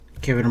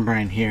Kevin and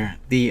Brian here,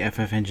 the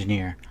FF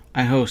Engineer.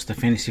 I host the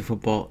Fantasy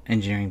Football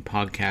Engineering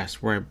Podcast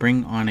where I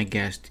bring on a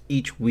guest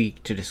each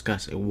week to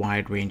discuss a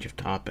wide range of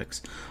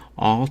topics,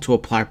 all to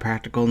apply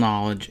practical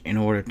knowledge in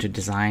order to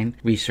design,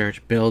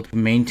 research, build,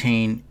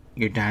 maintain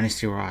your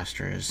Dynasty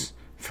rosters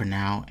for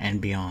now and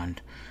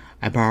beyond.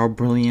 I borrow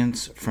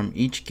brilliance from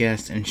each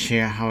guest and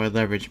share how I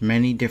leverage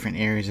many different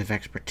areas of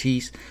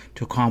expertise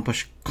to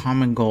accomplish a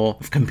common goal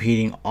of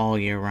competing all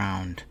year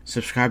round.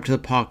 Subscribe to the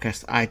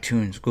podcast,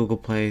 iTunes, Google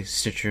Play,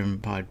 Stitcher,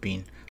 and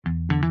Podbean.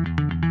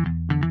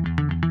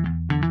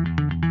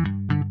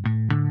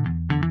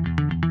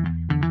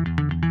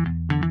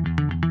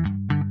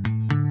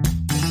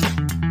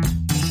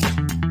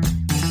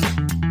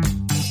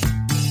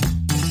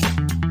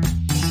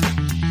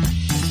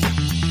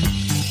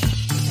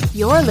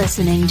 You're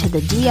listening to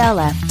the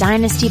DLF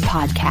Dynasty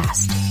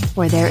Podcast,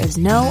 where there is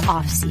no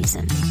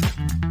off-season.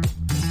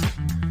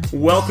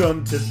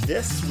 Welcome to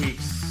this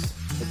week's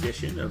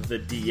edition of the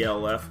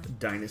DLF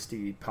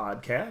Dynasty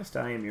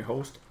Podcast. I am your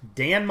host,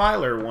 Dan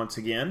Myler, once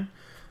again.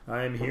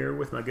 I am here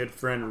with my good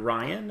friend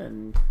Ryan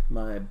and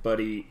my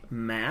buddy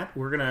Matt.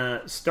 We're going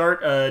to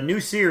start a new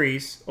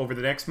series over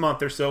the next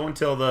month or so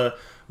until the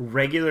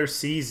regular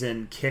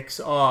season kicks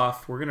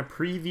off. We're going to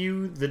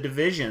preview the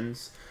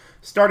divisions,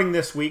 starting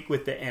this week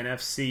with the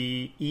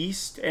NFC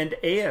East and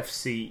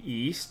AFC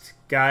East.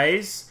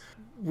 Guys,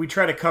 we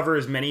try to cover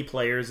as many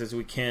players as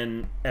we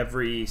can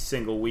every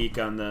single week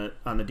on the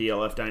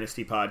DLF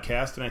Dynasty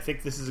Podcast, and I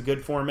think this is a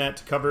good format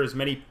to cover as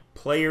many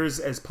players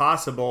as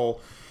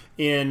possible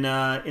in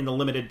the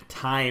limited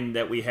time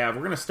that we have.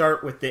 We're going to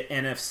start with the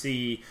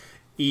NFC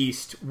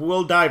East.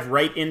 We'll dive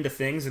right into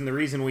things, and the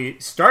reason we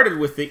started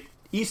with the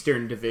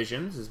Eastern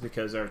divisions is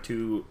because our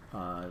two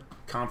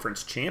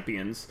conference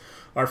champions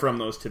are from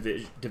those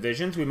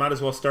divisions. We might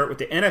as well start with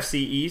the NFC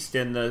East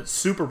and the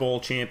Super Bowl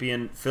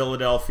champion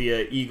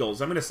Philadelphia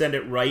Eagles. I'm going to send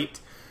it right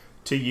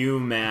to you,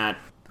 Matt.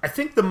 I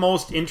think the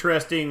most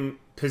interesting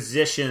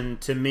position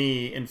to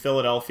me in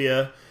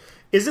Philadelphia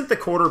isn't the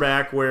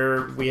quarterback,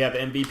 where we have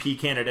MVP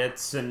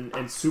candidates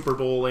and Super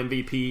Bowl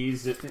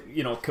MVPs,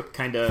 you know,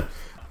 kind of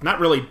not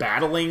really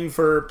battling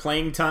for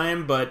playing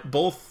time, but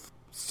both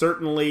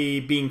certainly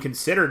being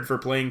considered for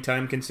playing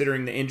time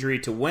considering the injury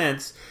to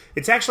Wentz.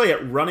 It's actually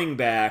at running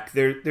back.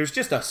 There's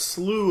just a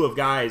slew of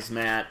guys,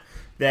 Matt,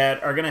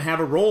 that are going to have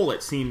a role,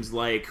 it seems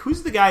like.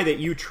 Who's the guy that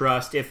you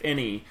trust, if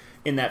any,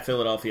 in that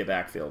Philadelphia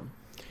backfield?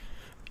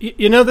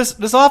 You know,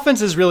 this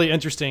offense is really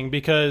interesting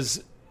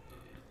because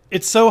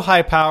it's so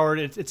high-powered,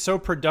 it's so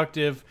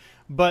productive,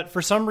 but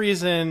for some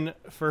reason,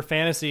 for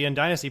fantasy and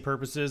dynasty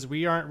purposes,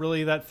 we aren't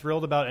really that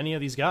thrilled about any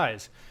of these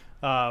guys.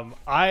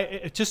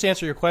 Just to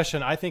answer your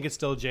question, I think it's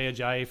still Jay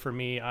Ajayi for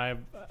me.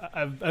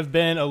 I've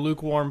been a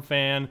lukewarm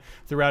fan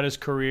throughout his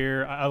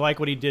career. I like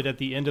what he did at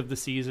the end of the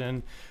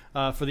season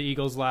for the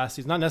Eagles last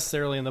season. Not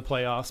necessarily in the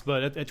playoffs,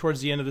 but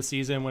towards the end of the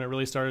season when it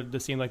really started to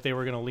seem like they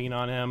were going to lean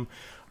on him.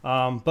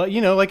 But, you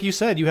know, like you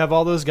said, you have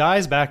all those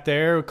guys back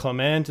there.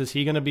 Clement, is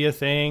he going to be a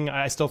thing?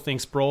 I still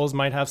think Sproles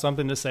might have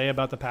something to say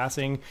about the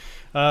passing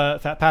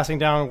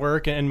down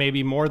work and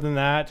maybe more than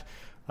that.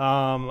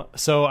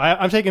 So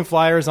I'm taking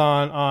flyers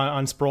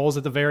on Sproles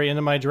at the very end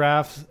of my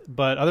draft,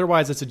 but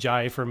otherwise it's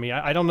Ajayi for me.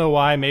 I don't know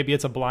why. Maybe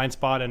it's a blind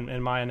spot in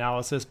my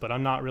analysis, but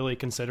I'm not really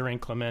considering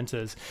Clement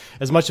as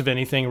much of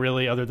anything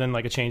really other than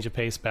like a change of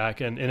pace back.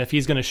 And if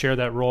he's going to share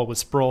that role with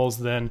Sproles,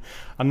 then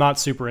I'm not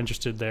super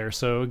interested there.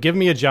 So give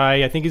me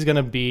Ajayi. I think he's going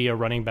to be a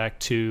running back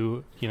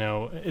too, you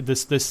know,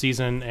 this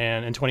season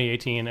and in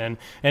 2018. And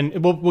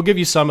we'll give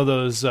you some of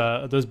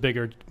those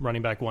bigger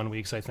running back 1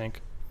 weeks, I think.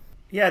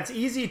 Yeah, it's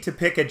easy to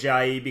pick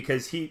Ajayi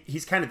because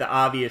he's kind of the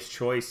obvious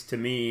choice to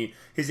me.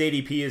 His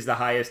ADP is the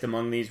highest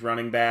among these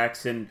running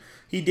backs, and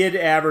he did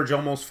average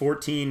almost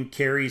 14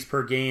 carries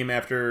per game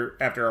after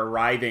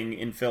arriving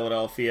in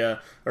Philadelphia,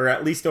 or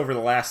at least over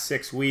the last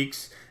 6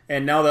 weeks.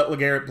 And now that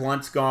LeGarrette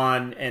Blount's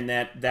gone and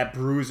that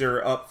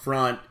bruiser up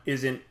front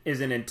isn't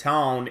in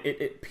town,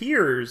 it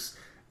appears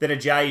that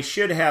Ajayi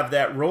should have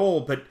that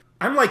role, but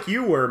I'm like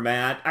you were,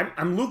 Matt.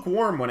 I'm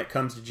lukewarm when it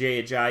comes to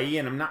Jay Ajayi,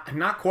 and I'm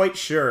not quite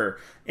sure.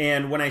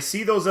 And when I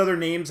see those other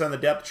names on the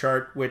depth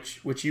chart,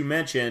 which you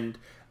mentioned,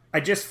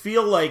 I just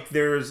feel like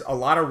there's a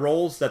lot of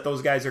roles that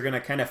those guys are going to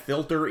kind of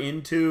filter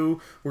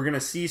into. We're going to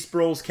see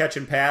Sproles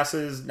catching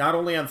passes, not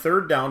only on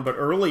third down, but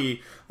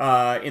early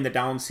in the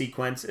down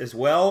sequence as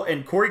well.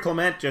 And Corey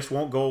Clement just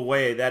won't go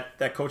away.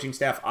 That coaching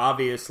staff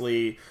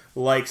obviously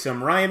likes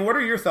him. Ryan, what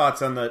are your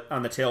thoughts on the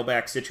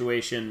tailback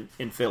situation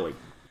in Philly?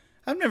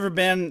 I've never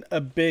been a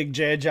big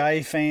Jay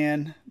Ajayi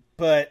fan,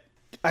 but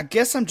I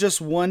guess I'm just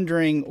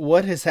wondering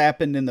what has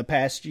happened in the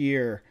past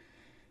year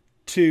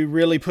to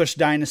really push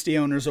dynasty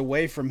owners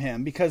away from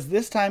him. Because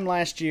this time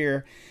last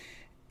year,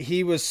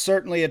 he was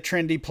certainly a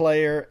trendy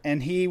player,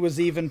 and he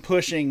was even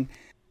pushing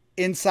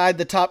inside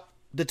the top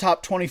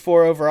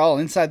 24 overall,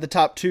 inside the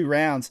top 2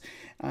 rounds.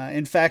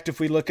 In fact, if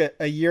we look at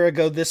a year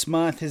ago this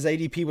month, his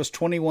ADP was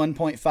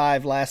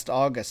 21.5 last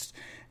August.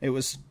 It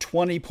was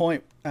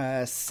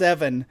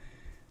 20.7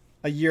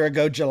 a year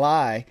ago,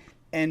 July.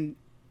 And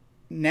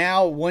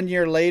now 1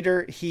 year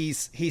later,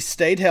 he's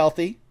stayed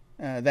healthy.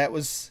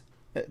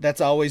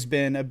 That's always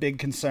been a big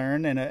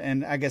concern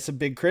and I guess a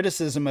big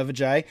criticism of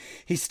Ajayi.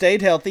 He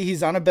stayed healthy.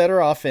 He's on a better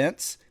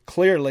offense,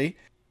 clearly.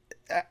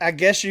 I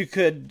guess you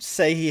could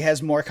say he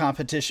has more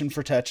competition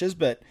for touches,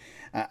 but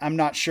I'm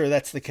not sure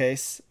that's the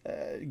case.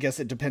 I guess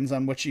it depends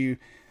on what you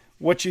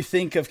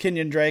think of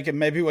Kenyon Drake and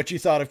maybe what you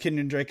thought of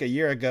Kenyon Drake a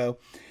year ago.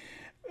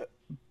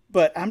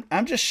 But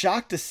I'm just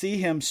shocked to see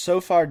him so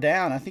far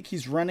down. I think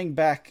he's running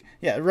back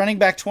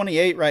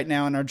 28 right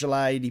now in our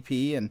July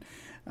ADP, and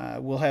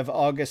we'll have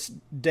August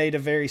data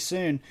very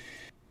soon.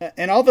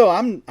 And although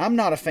I'm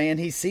not a fan,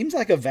 he seems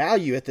like a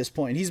value at this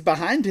point. He's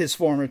behind his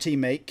former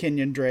teammate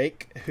Kenyon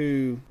Drake,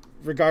 who,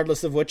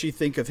 regardless of what you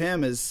think of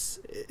him, is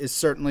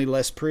certainly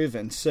less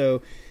proven.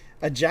 So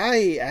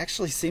Ajayi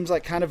actually seems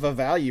like kind of a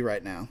value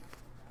right now.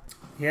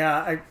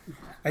 Yeah,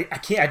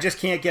 I just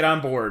can't get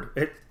on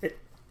board.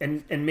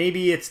 And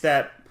maybe it's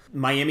that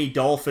Miami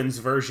Dolphins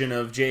version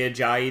of Jay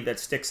Ajayi that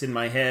sticks in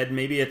my head.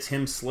 Maybe it's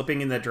him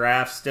slipping in the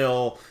draft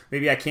still.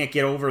 Maybe I can't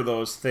get over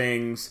those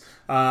things.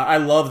 I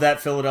love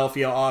that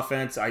Philadelphia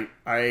offense.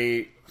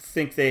 I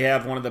think they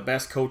have one of the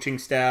best coaching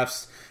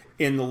staffs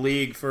in the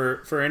league.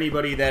 For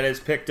anybody that has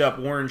picked up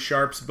Warren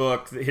Sharp's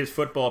book, his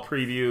football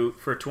preview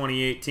for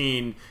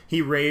 2018,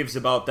 he raves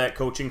about that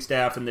coaching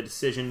staff and the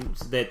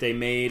decisions that they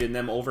made and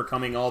them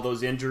overcoming all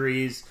those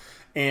injuries.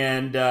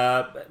 And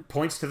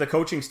points to the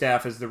coaching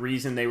staff as the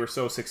reason they were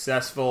so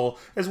successful,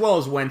 as well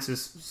as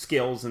Wentz's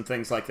skills and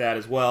things like that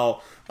as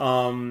well.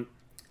 I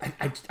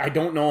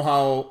don't know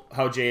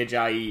how Jay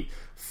Ajayi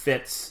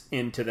fits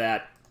into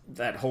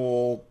that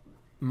whole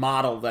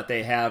model that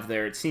they have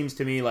there. It seems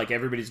to me like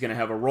everybody's going to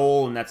have a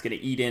role, and that's going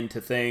to eat into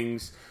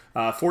things.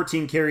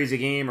 14 carries a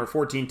game or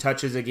 14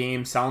 touches a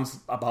game sounds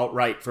about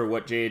right for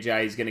what Jay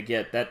Ajayi is going to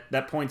get.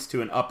 That points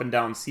to an up and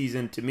down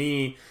season to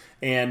me,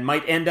 and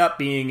might end up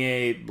being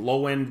a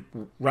low-end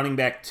running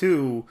back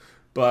too,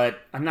 but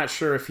I'm not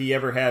sure if he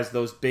ever has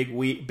those big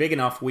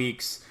enough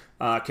weeks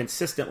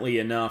consistently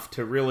enough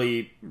to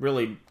really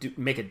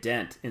make a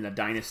dent in the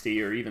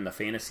dynasty or even the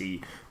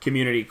fantasy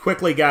community.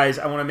 Quickly, guys,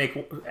 I want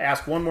to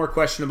ask one more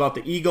question about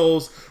the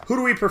Eagles. Who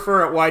do we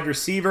prefer at wide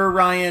receiver,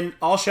 Ryan?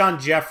 Alshon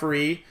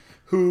Jeffrey,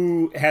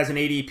 who has an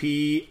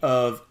ADP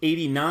of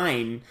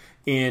 89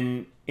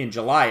 in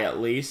July at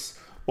least,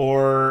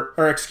 or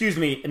excuse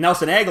me,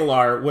 Nelson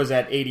Aguilar was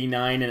at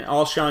 89, and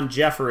Alshon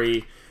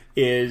Jeffrey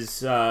is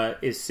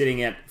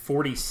sitting at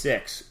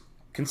 46.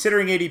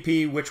 Considering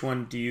ADP, which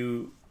one do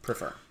you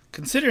prefer?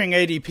 Considering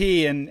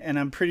ADP, and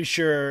I'm pretty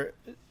sure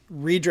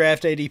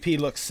redraft ADP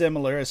looks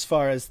similar as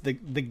far as the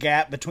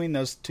gap between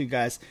those two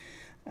guys.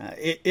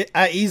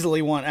 I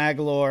easily want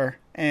Aguilar,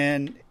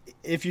 and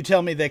if you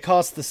tell me they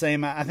cost the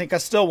same, I think I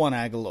still want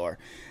Aguilar.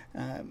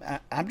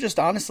 I'm just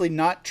honestly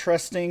not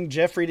trusting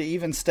Jeffrey to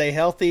even stay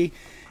healthy.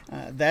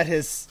 That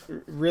has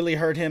really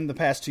hurt him the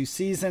past two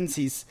seasons.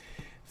 He's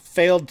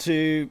failed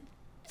to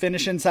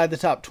finish inside the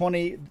top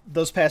 20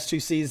 those past two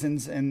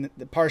seasons, and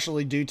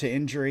partially due to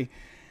injury.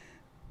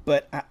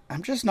 But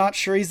I'm just not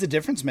sure he's the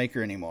difference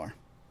maker anymore.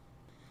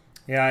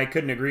 Yeah, I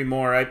couldn't agree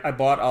more. I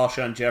bought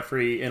Alshon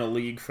Jeffrey in a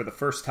league for the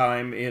first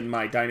time in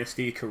my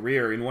dynasty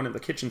career, in one of the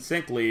kitchen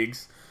sink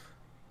leagues.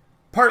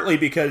 Partly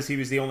because he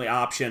was the only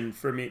option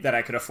for me that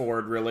I could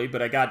afford, really.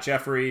 But I got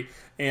Jeffrey,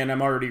 and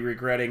I'm already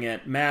regretting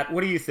it. Matt,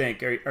 what do you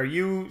think? Are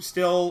you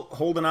still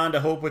holding on to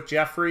hope with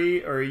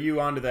Jeffrey, or are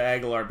you onto the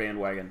Aguilar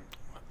bandwagon?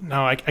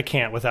 No, I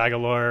can't with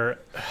Aguilar.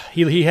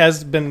 He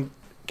has been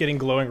getting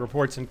glowing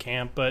reports in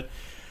camp, but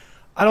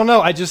I don't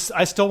know. I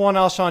still want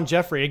Alshon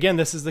Jeffrey. Again,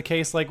 this is the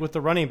case like with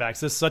the running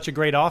backs. This is such a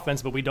great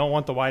offense, but we don't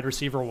want the wide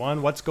receiver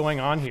one. What's going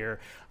on here?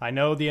 I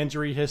know the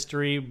injury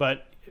history,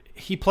 but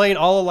he played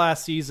all of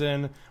last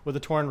season with a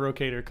torn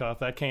rotator cuff.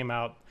 That came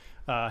out.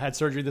 Had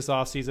surgery this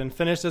offseason.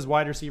 Finished as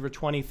wide receiver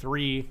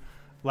 23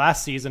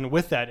 last season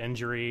with that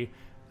injury.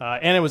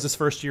 And it was his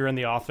first year in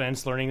the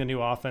offense, learning the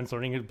new offense,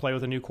 learning to play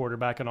with a new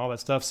quarterback and all that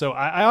stuff. So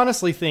I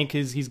honestly think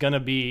he's going to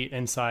be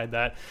inside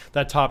that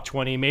top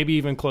 20, maybe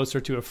even closer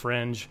to a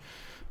fringe.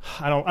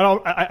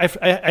 I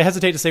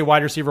hesitate to say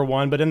wide receiver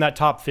one, but in that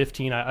top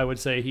 15, I would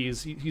say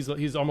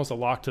he's almost a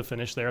lock to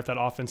finish there if that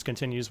offense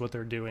continues what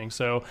they're doing.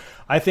 So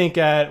I think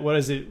at,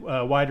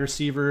 wide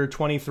receiver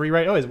 23,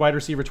 right? Oh, he's wide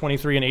receiver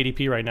 23 in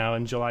ADP right now,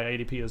 in July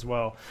ADP as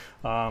well.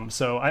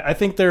 So I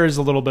think there is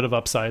a little bit of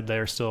upside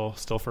there still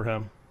for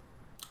him.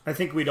 I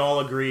think we'd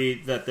all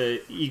agree that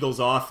the Eagles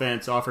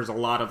offense offers a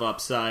lot of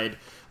upside,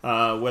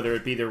 whether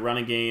it be their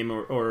running game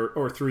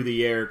or through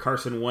the air.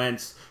 Carson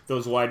Wentz,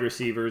 those wide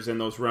receivers and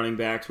those running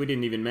backs. We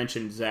didn't even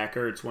mention Zach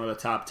Ertz, one of the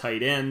top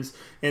tight ends,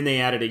 and they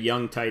added a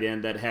young tight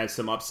end that has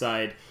some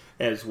upside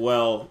as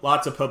well.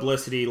 Lots of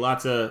publicity,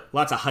 lots of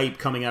hype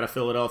coming out of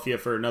Philadelphia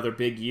for another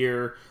big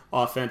year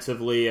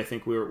offensively. I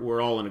think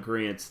we're all in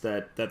agreement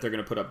that they're going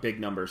to put up big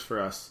numbers for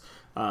us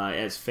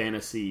as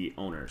fantasy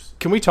owners.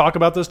 Can we talk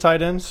about those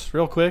tight ends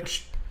real quick?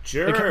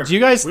 Sure. Do you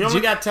guys? We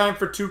only got time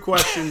for 2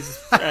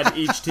 questions at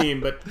each team,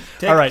 but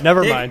all right,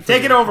 never mind.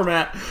 Take it over,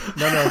 Matt.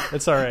 No,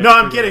 it's all right. No,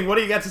 I'm kidding. What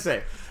do you got to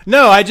say?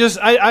 No, I'm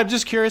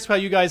just curious how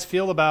you guys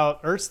feel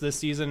about Ertz this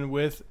season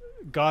with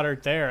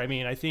Goddard there. I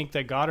mean, I think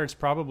that Goddard's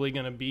probably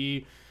going to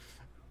be,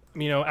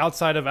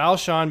 outside of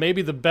Alshon,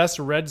 maybe the best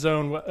red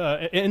zone,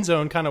 end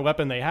zone kind of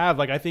weapon they have.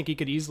 Like, I think he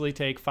could easily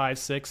take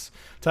 5-6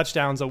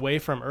 touchdowns away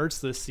from Ertz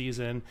this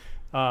season,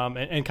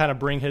 and kind of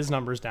bring his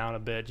numbers down a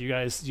bit. Do you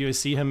guys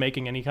see him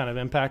making any kind of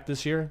impact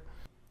this year?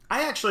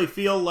 I actually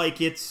feel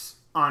like it's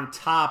on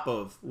top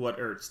of what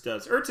Ertz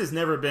does. Ertz has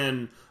never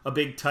been a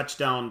big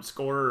touchdown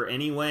scorer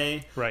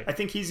anyway. Right. I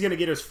think he's going to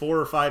get us 4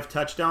 or 5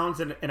 touchdowns,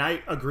 and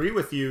I agree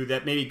with you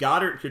that maybe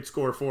Goddard could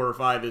score 4 or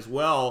 5 as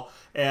well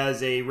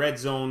as a red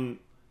zone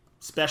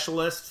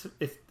specialist,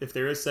 if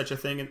there is such a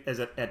thing as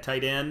at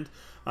tight end.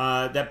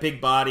 That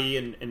big body,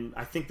 and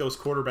I think those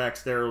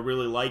quarterbacks there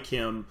really like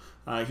him.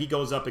 He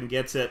goes up and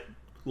gets it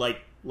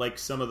like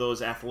some of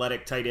those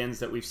athletic tight ends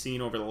that we've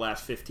seen over the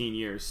last 15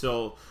 years.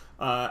 So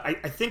I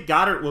think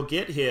Goddard will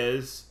get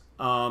his.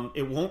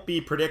 It won't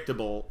be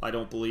predictable, I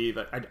don't believe.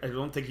 I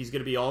don't think he's going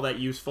to be all that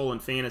useful in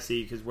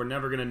fantasy because we're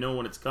never going to know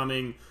when it's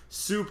coming.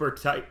 Super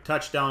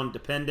touchdown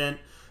dependent.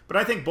 But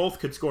I think both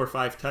could score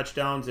 5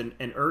 touchdowns, and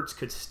Ertz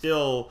could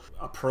still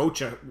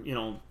approach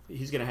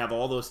he's going to have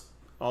all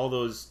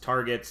those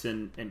targets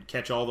and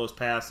catch all those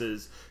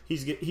passes.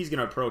 He's going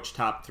to approach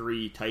top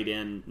 3 tight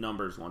end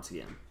numbers once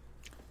again.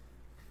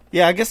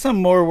 Yeah, I guess I'm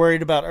more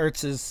worried about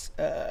Ertz's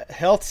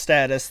health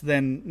status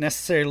than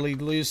necessarily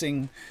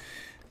losing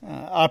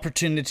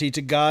opportunity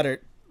to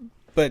Goddard.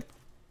 But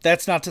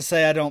that's not to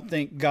say I don't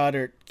think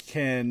Goddard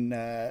can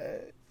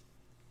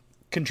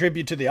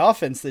contribute to the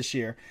offense this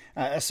year.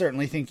 I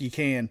certainly think he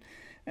can.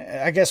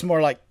 I guess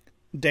more like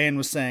Dan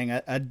was saying,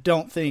 I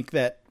don't think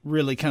that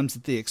really comes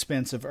at the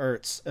expense of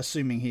Ertz,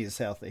 assuming he is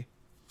healthy.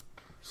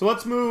 So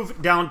let's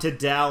move down to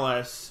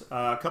Dallas.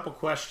 A couple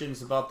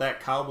questions about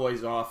that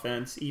Cowboys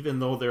offense, even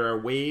though there are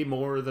way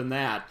more than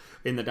that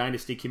in the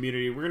Dynasty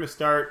community. We're going to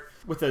start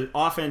with the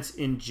offense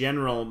in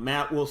general.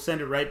 Matt, we'll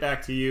send it right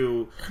back to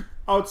you.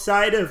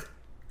 Outside of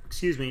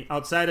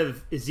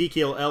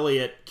Ezekiel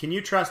Elliott, can you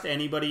trust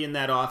anybody in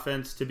that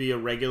offense to be a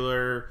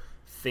regular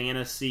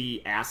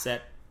fantasy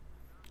asset?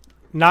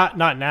 Not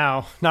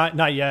now,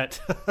 not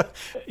yet.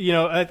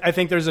 I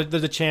think there's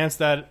a chance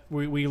that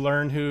we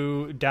learn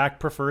who Dak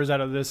prefers out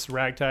of this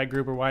ragtag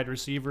group of wide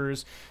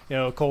receivers.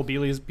 Cole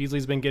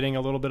Beasley's been getting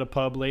a little bit of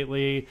pub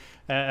lately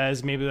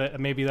as maybe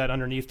that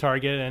underneath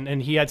target,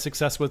 and he had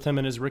success with him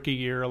in his rookie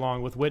year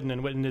along with Witten,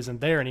 and Witten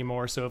isn't there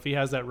anymore. So if he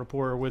has that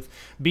rapport with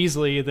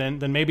Beasley, then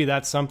maybe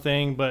that's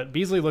something. But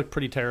Beasley looked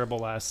pretty terrible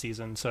last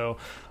season, so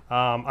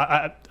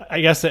I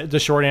guess the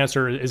short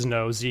answer is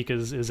no. Zeke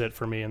is it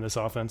for me in this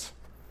offense.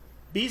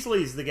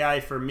 Beasley's the guy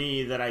for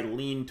me that I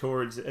lean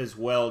towards as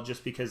well,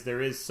 just because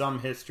there is some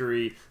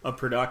history of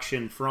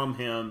production from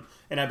him,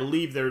 and I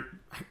believe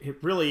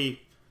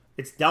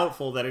it's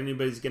doubtful that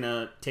anybody's going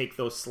to take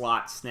those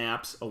slot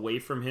snaps away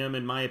from him,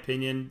 in my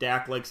opinion.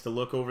 Dak likes to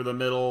look over the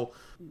middle.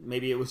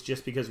 Maybe it was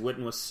just because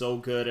Witten was so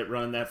good at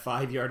running that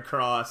 5-yard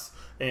cross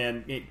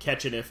and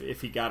catching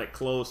if he got it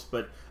close,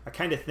 but I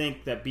kind of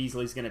think that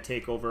Beasley's going to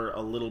take over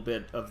a little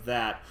bit of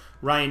that.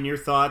 Ryan, your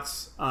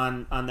thoughts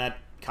on that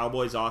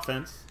Cowboys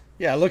offense?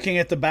 Yeah, looking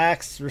at the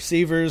backs,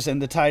 receivers,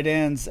 and the tight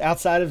ends,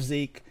 outside of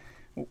Zeke,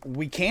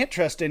 we can't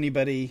trust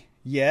anybody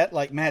yet,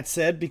 like Matt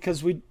said,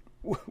 because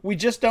we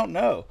just don't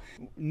know.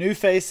 New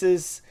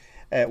faces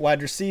at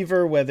wide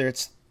receiver, whether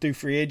it's through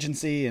free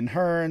agency and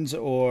Hearns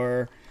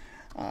or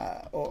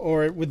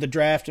with the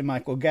draft and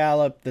Michael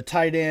Gallup, the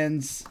tight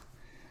ends.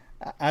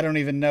 I don't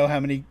even know how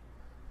many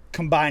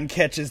combined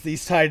catches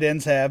these tight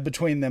ends have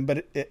between them,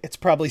 but it's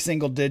probably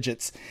single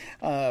digits.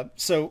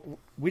 So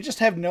we just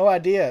have no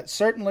idea.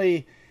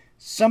 Certainly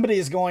somebody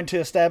is going to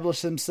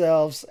establish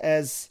themselves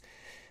as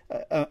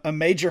a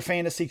major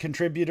fantasy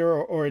contributor,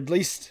 or at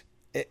least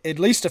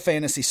a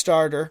fantasy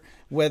starter,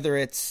 whether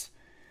it's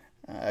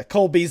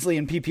Cole Beasley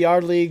in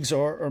PPR leagues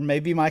or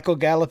maybe Michael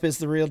Gallup is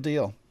the real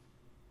deal.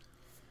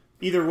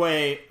 Either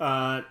way,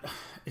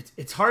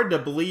 it's hard to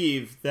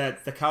believe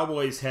that the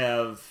Cowboys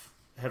have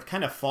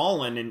kind of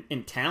fallen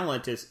in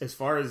talent as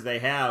far as they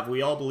have.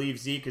 We all believe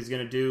Zeke is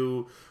going to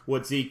do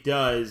what Zeke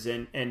does,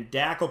 and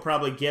Dak will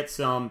probably get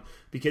some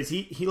because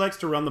he likes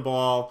to run the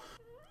ball,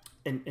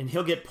 and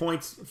he'll get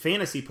points,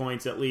 fantasy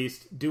points at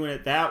least, doing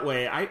it that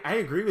way. I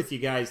agree with you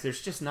guys. There's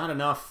just not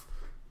enough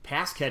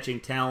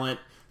pass-catching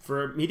talent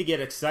for me to get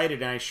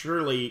excited, and I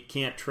surely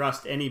can't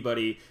trust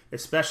anybody,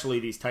 especially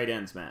these tight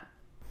ends, Matt.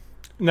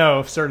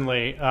 No,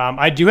 certainly.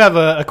 I do have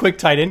a quick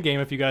tight end game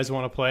if you guys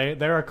want to play.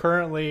 There are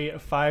currently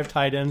 5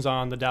 tight ends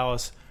on the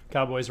Dallas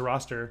Cowboys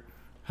roster.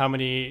 How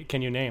many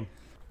can you name?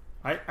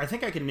 I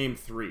think I can name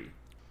 3.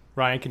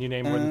 Ryan, can you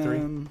name more than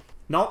 3?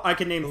 No, I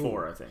can name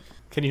 4, I think.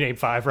 Can you name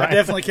 5, Ryan? I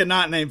definitely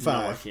cannot name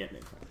 5. No, I can't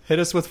name 5. Hit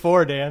us with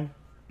 4, Dan.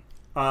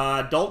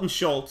 Dalton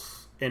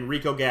Schultz and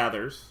Rico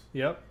Gathers.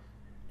 Yep.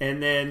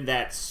 And then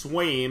that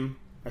Swaim,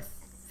 I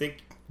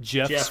think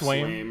Jeff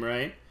Swaim, Swaim,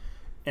 right?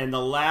 And the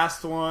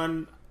last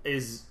one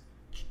is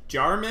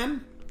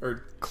Jarman.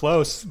 Or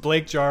close.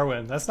 Blake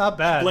Jarwin. That's not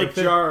bad. Blake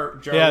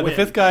Jarwin. Yeah, the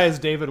fifth guy is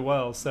David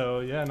Wells. So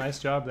yeah, nice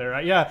job there.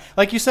 Yeah,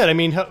 like you said, I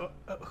mean,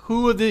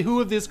 who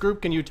of this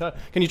group can you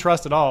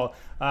trust at all?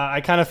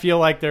 I kind of feel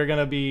like they're going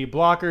to be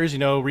blockers. You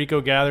know,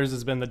 Rico Gathers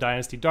has been the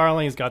dynasty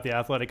darling. He's got the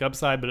athletic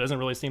upside, but it doesn't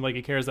really seem like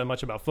he cares that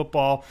much about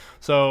football.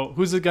 So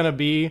who's it going to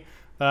be?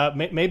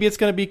 Maybe it's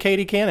going to be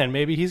Katie Cannon.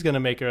 Maybe he's going to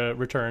make a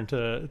return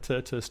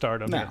to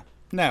stardom. No.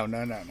 Yeah,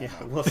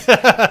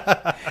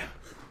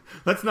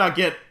 let's not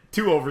get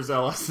too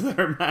overzealous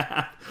there,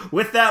 Matt.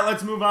 With that,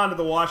 let's move on to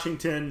the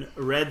Washington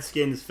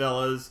Redskins,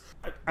 fellas.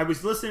 I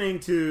was listening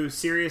to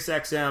Sirius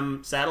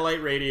XM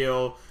satellite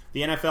radio,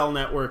 the NFL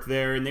network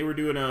there, and they were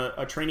doing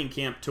a training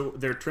camp tour,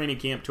 their training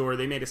camp tour.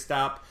 They made a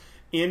stop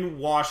in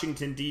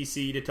Washington,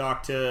 D.C. to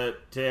talk to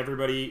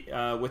everybody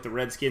with the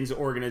Redskins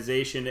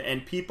organization,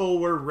 and people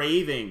were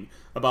raving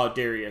about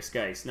Darius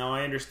Geis. Now,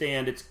 I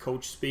understand it's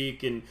coach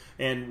speak,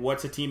 and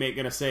what's a teammate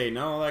going to say?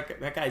 No,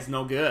 that guy's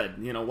no good.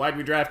 You know, why'd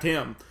we draft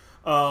him?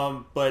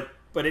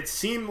 But it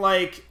seemed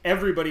like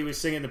everybody was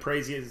singing the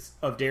praises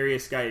of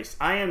Darius Geis.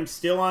 I am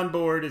still on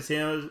board as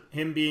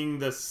him being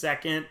the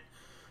second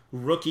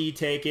rookie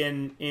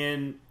taken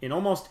in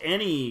almost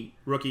any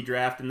rookie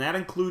draft, and that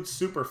includes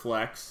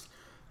Superflex.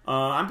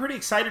 I'm pretty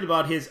excited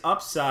about his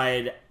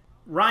upside.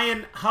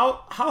 Ryan,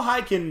 how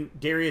high can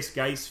Darius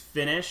Geis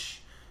finish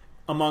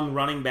among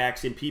running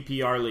backs in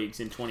PPR leagues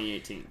in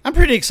 2018? I'm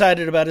pretty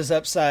excited about his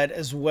upside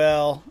as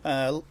well,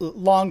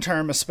 long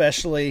term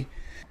especially.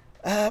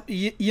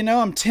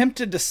 I'm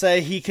tempted to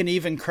say he can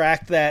even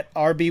crack that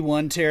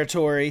RB1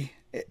 territory,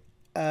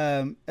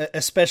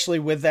 especially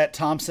with that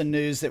Thompson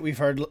news that we've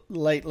heard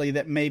lately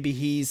that maybe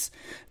he's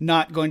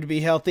not going to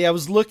be healthy. I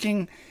was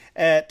looking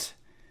at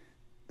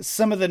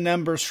some of the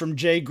numbers from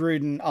Jay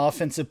Gruden,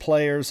 offensive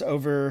players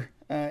over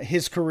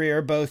his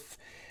career, both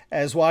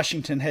as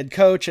Washington head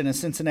coach and as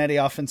Cincinnati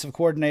offensive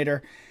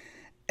coordinator.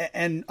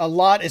 And a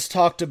lot is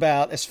talked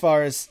about as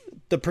far as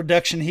the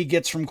production he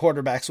gets from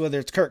quarterbacks, whether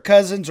it's Kirk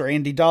Cousins or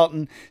Andy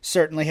Dalton.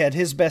 Certainly had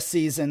his best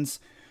seasons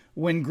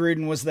when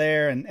Gruden was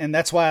there. And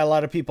that's why a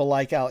lot of people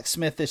like Alex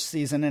Smith this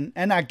season.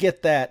 And I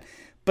get that.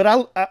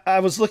 But I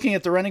was looking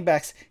at the running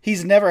backs.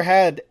 He's never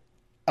had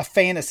a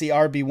fantasy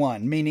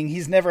RB1, meaning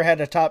he's never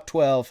had a top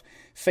 12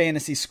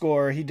 fantasy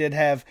score. He did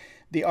have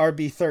the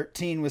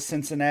RB13 with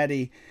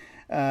Cincinnati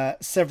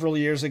several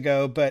years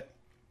ago,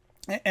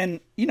 and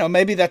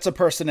maybe that's a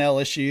personnel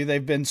issue.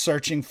 They've been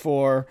searching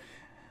for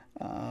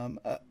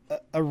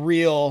a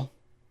real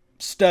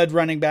stud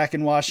running back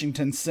in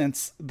Washington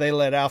since they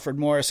let Alfred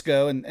Morris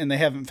go, and they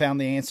haven't found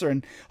the answer,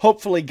 and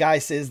hopefully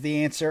Geis is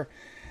the answer.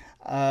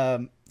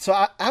 So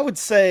I would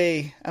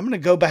say I'm going to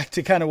go back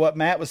to kind of what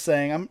Matt was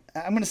saying. I'm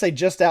going to say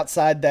just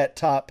outside that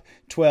top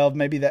 12,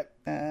 maybe that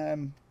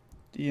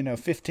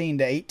 15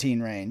 to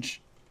 18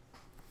 range.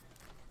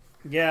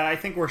 Yeah, I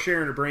think we're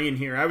sharing a brain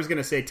here. I was going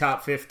to say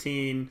top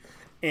 15,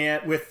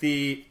 and with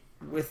the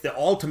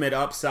ultimate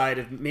upside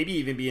of maybe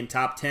even being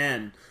top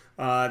 10.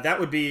 That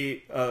would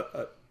be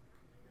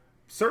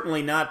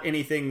certainly not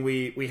anything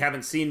we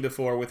haven't seen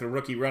before with a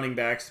rookie running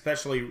back,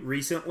 especially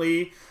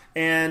recently.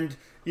 And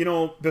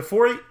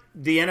before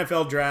the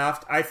NFL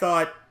draft, I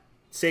thought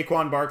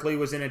Saquon Barkley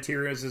was in a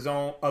tier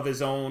of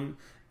his own,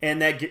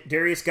 and that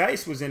Darius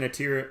Geis was in a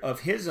tier of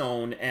his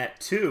own at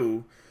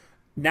 2.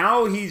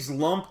 Now he's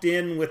lumped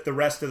in with the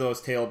rest of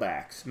those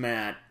tailbacks.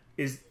 Matt,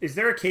 is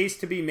there a case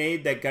to be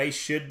made that Geis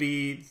should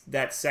be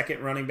that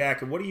second running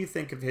back? And what do you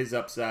think of his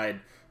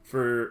upside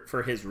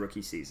for his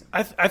rookie season?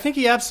 I think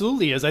he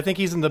absolutely is. I think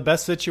he's in the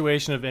best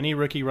situation of any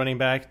rookie running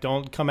back.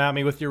 Don't come at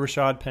me with your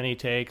Rashad Penny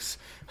takes,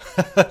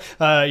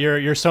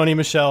 your Sony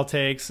Michel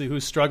takes,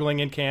 who's struggling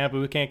in camp,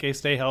 who can't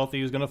stay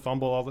healthy, who's going to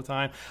fumble all the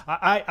time.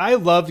 I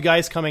loved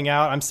guys coming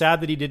out. I'm sad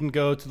that he didn't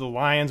go to the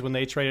Lions when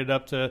they traded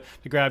up to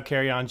grab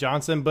Kerryon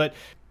Johnson, but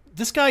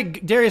this guy,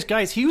 Darius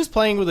Geis, he was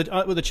playing with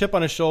a chip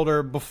on his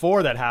shoulder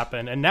before that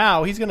happened, and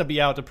now he's going to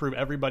be out to prove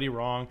everybody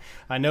wrong.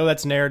 I know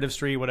that's narrative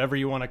street, whatever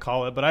you want to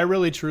call it, but I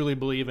really, truly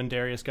believe in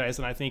Darius Geis,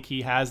 and I think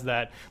he has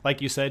that,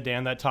 like you said,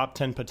 Dan, that top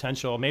 10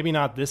 potential. Maybe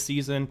not this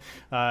season,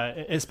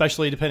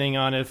 especially depending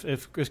on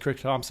if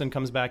Chris Thompson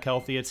comes back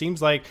healthy. It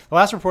seems like the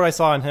last report I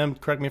saw on him,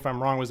 correct me if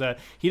I'm wrong, was that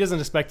he doesn't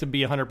expect to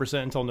be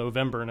 100% until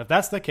November, and if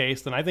that's the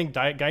case, then I think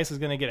Geis is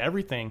going to get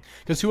everything,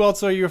 because who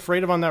else are you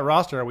afraid of on that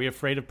roster? Are we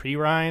afraid of P.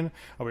 Ryan?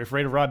 Are we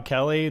afraid of Rob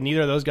Kelly?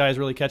 Neither of those guys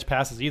really catch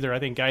passes either. I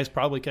think Geis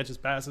probably catches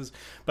passes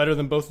better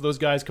than both of those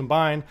guys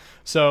combined.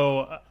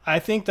 So I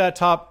think that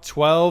top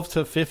 12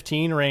 to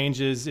 15 range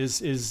is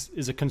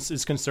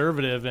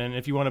conservative, and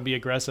if you want to be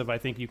aggressive, I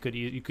think you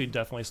could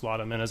definitely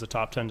slot him in as a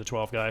top 10 to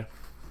 12 guy.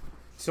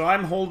 So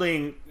I'm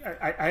holding.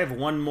 I have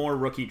one more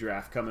rookie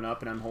draft coming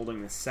up, and I'm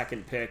holding the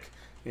second pick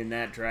in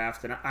that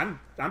draft, and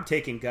I'm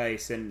taking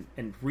Geis, and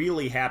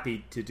really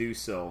happy to do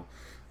so.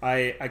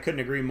 I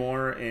couldn't agree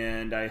more,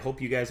 and I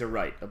hope you guys are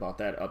right about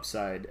that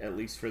upside, at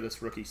least for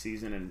this rookie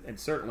season and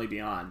certainly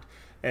beyond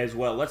as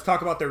well. Let's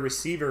talk about the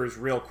receivers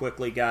real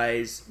quickly,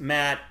 guys.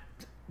 Matt,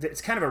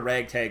 it's kind of a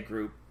ragtag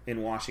group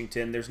in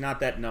Washington. There's not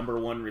that number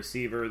one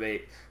receiver.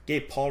 They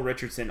gave Paul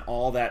Richardson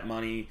all that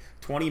money,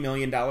 $20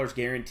 million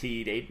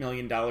guaranteed, $8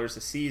 million a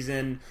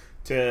season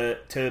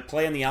to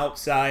play on the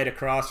outside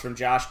across from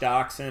Josh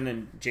Doxson,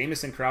 and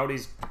Jamison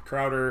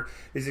Crowder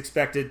is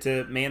expected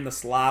to man the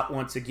slot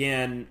once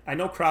again. I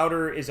know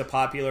Crowder is a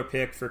popular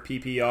pick for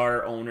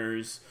PPR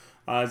owners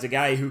as a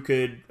guy who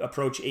could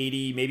approach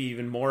 80, maybe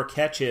even more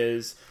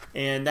catches,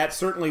 and that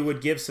certainly would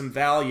give some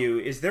value.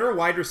 Is there a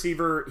wide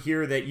receiver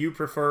here that you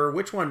prefer?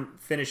 Which one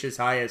finishes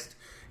highest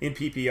in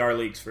PPR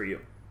leagues for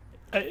you?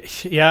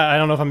 Yeah, I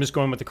don't know if I'm just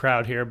going with the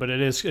crowd here, but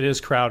it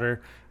is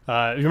Crowder.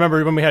 You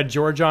remember when we had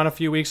George on a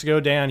few weeks ago,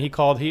 Dan,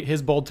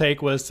 his bold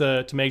take was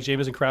to make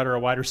Jamison Crowder a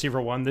wide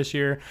receiver 1 this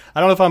year. I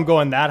don't know if I'm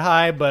going that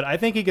high, but I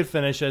think he could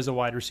finish as a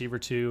wide receiver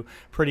 2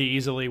 pretty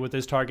easily with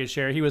his target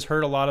share. He was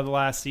hurt a lot of the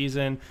last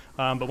season,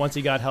 but once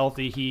he got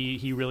healthy,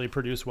 he really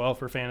produced well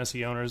for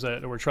fantasy owners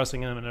that were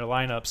trusting him in their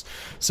lineups.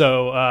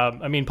 So,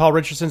 Paul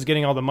Richardson's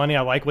getting all the money.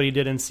 I like what he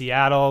did in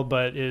Seattle,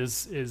 but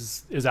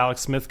is Alex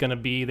Smith going to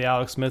be the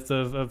Alex Smith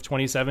of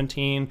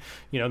 2017,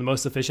 the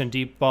most efficient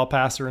deep ball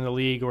passer in the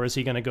league, or is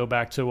he going to go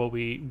back to what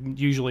we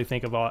usually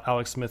think of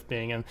Alex Smith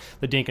being, and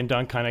the dink and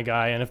dunk kind of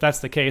guy? And if that's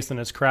the case, then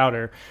it's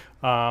Crowder.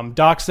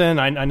 Doxson,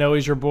 I know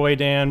he's your boy,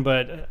 Dan,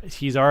 but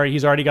he's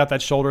already got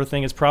that shoulder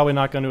thing. It's probably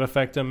not going to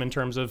affect him in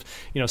terms of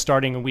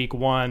starting in week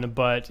 1,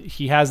 but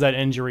he has that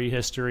injury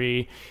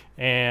history,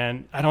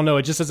 and I don't know.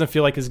 It just doesn't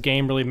feel like his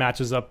game really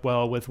matches up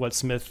well with what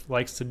Smith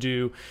likes to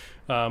do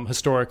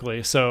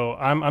historically. So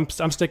I'm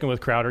sticking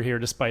with Crowder here,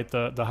 despite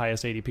the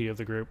highest ADP of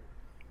the group.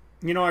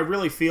 I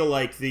really feel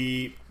like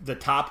the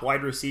top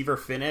wide receiver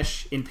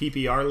finish in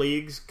PPR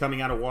leagues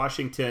coming out of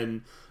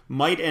Washington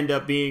might end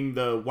up being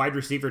the wide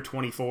receiver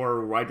 24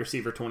 or wide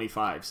receiver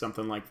 25,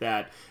 something like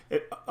that.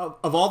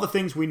 Of all the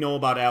things we know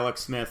about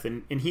Alex Smith,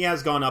 and he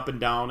has gone up and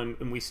down,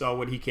 and we saw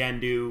what he can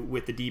do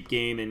with the deep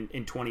game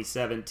in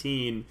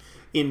 2017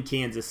 in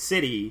Kansas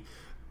City.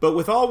 But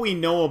with all we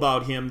know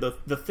about him,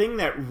 the thing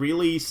that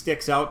really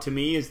sticks out to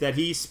me is that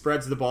he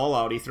spreads the ball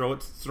out. He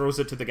throws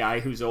it to the guy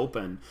who's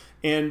open.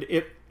 And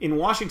in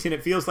Washington,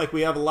 it feels like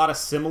we have a lot of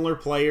similar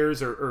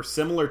players or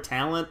similar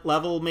talent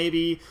level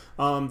maybe.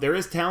 There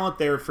is talent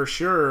there for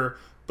sure,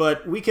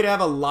 but we could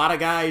have a lot of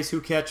guys who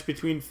catch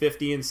between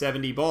 50 and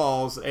 70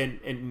 balls, and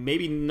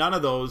maybe none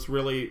of those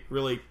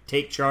really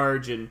take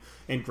charge and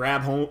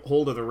grab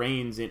hold of the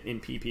reins in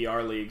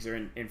PPR leagues or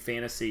in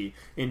fantasy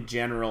in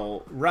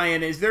general.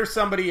 Ryan, is there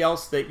somebody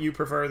else that you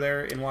prefer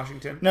there in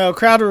Washington? No,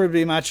 Crowder would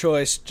be my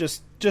choice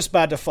just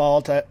by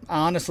default. I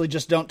honestly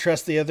just don't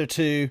trust the other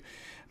two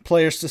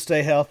players to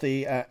stay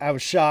healthy. I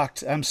was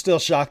shocked. I'm still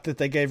shocked that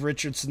they gave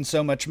Richardson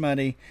so much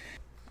money.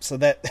 So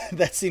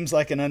that seems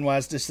like an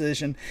unwise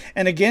decision.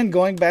 And again,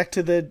 going back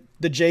to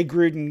the Jay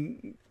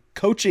Gruden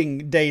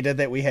coaching data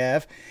that we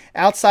have,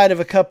 outside of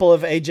a couple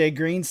of A.J.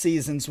 Green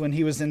seasons when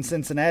he was in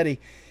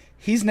Cincinnati,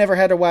 he's never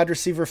had a wide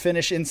receiver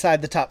finish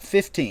inside the top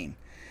 15.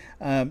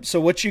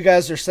 So what you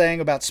guys are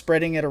saying about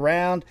spreading it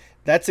around,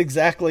 that's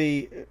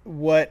exactly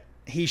what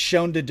he's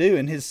shown to do.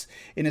 In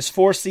his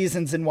 4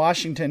 seasons in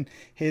Washington,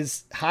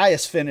 his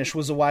highest finish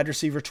was a wide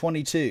receiver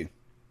 22.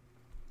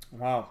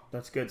 Wow,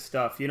 that's good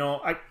stuff.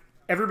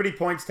 Everybody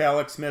points to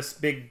Alex Smith's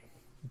big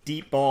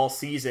deep ball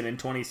season in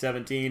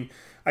 2017.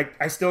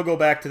 I still go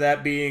back to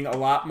that being a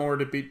lot more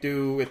to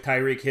do with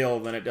Tyreek Hill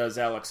than it does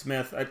Alex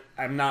Smith.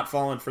 I'm not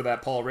falling for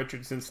that Paul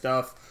Richardson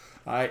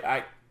stuff.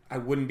 I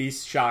wouldn't be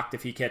shocked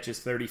if he catches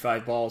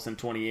 35 balls in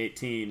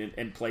 2018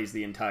 and plays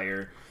the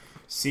entire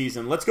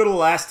season. Let's go to the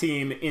last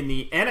team in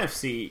the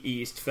NFC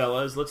East,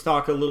 fellas. Let's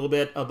talk a little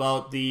bit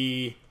about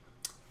the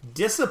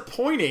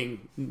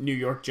disappointing New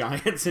York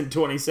Giants in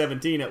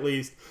 2017, at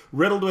least,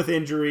 riddled with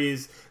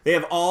injuries. They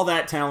have all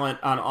that talent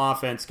on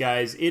offense,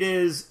 guys. It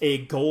is a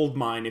gold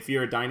mine if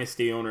you're a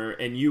Dynasty owner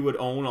and you would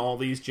own all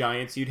these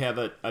Giants. You'd have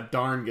a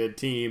darn good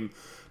team.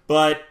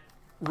 But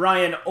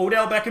Ryan,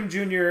 Odell Beckham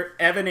Jr.,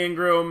 Evan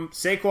Ingram,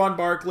 Saquon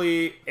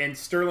Barkley, and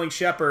Sterling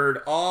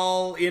Shepard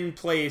all in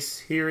place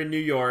here in New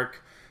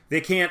York. They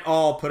can't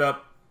all put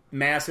up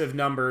massive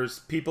numbers.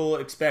 People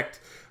expect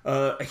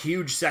a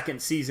huge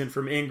second season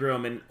from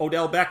Ingram and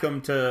Odell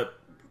Beckham to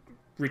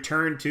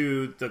return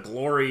to the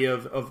glory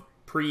of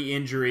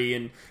pre-injury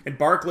and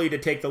Barkley to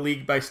take the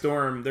league by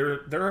storm.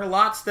 There are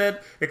lots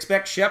that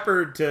expect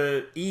Shepard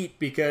to eat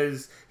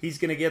because he's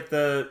going to get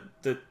the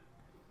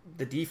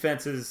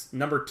defense's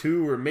number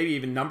 2 or maybe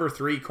even number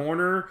 3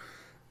 corner.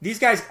 These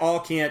guys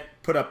all can't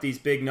put up these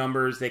big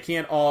numbers. They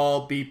can't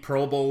all be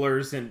Pro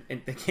Bowlers and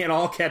they can't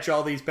all catch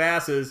all these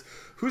passes.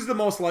 Who's the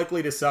most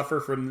likely to suffer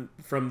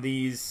from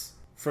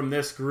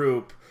this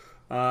group?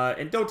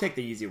 And don't take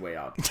the easy way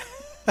out.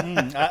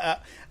 I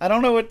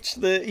don't know what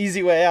the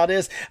easy way out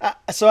is.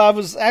 So I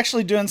was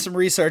actually doing some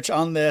research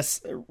on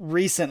this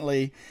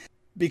recently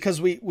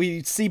because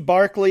we see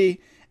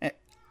Barkley,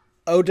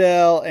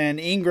 Odell, and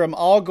Ingram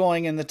all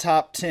going in the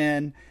top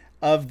 10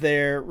 of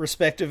their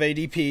respective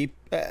ADP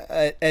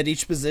at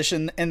each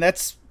position, and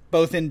that's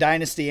both in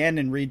Dynasty and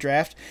in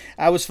redraft.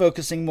 I was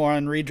focusing more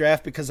on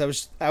redraft because I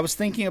was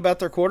thinking about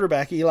their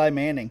quarterback, Eli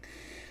Manning.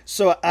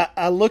 So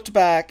I looked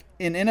back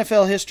in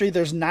NFL history.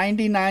 There's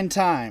 99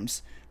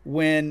 times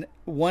when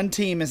one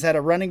team has had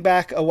a running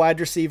back, a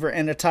wide receiver,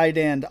 and a tight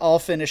end all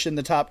finish in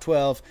the top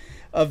 12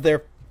 of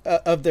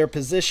their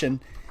position,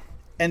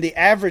 and the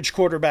average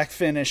quarterback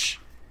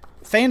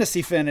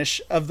fantasy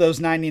finish of those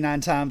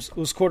 99 times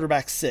was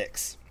quarterback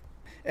 6.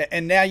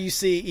 And now you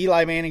see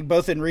Eli Manning,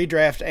 both in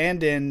redraft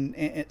and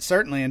in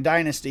certainly in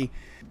Dynasty,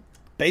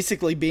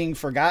 basically being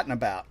forgotten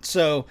about.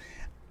 So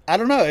I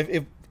don't know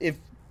if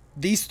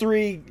these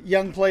three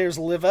young players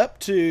live up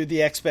to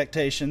the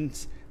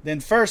expectations, then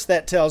first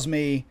that tells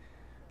me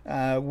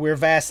we're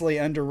vastly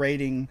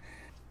underrating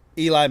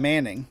Eli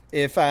Manning.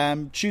 If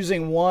I'm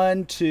choosing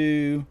one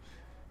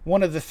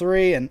of the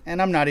three, and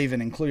I'm not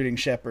even including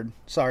Shepard.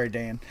 Sorry,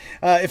 Dan.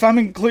 If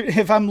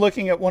I'm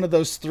looking at one of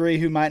those three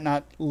who might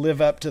not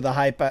live up to the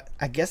hype,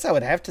 I guess I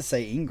would have to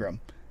say Ingram.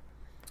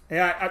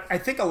 Yeah, I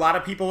think a lot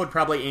of people would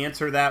probably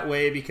answer that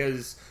way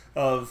because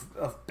of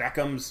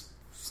Beckham's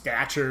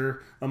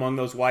stature among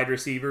those wide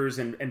receivers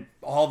and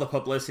all the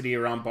publicity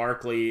around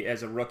Barkley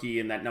as a rookie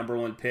and that number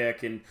 1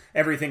 pick and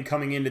everything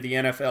coming into the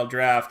NFL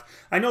draft.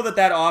 I know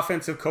that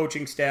offensive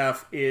coaching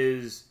staff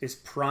is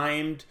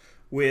primed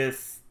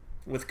with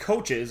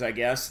coaches, I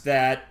guess,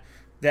 that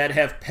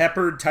have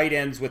peppered tight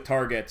ends with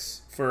targets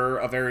for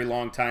a very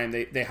long time.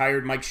 They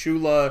hired Mike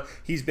Shula.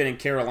 He's been in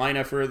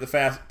Carolina for the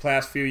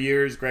past few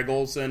years. Greg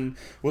Olson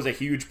was a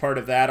huge part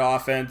of that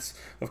offense.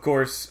 Of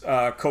course,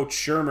 Coach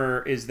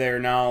Shermer is there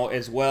now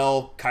as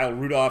well. Kyle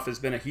Rudolph has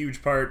been a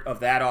huge part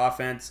of that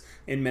offense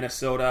in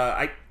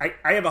Minnesota.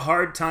 I have a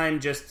hard time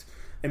just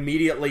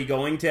immediately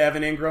going to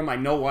Evan Ingram. I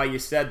know why you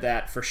said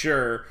that for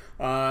sure.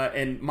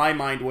 And my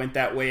mind went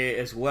that way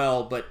as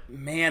well. But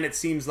man, it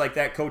seems like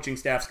that coaching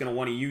staff's going to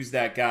want to use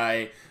that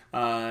guy.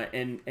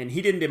 And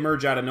he didn't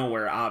emerge out of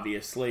nowhere,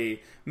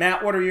 obviously.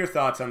 Matt, what are your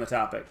thoughts on the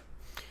topic?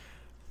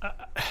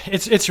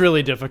 It's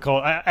really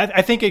difficult.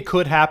 I think it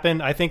could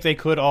happen. I think they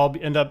could all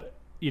end up,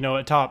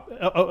 at top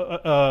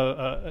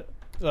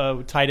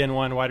tight end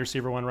 1, wide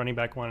receiver 1, running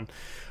back 1.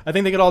 I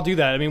think they could all do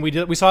that. I mean,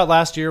 we saw it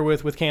last year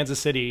with Kansas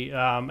City,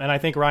 and I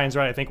think Ryan's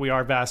right. I think we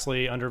are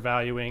vastly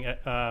undervaluing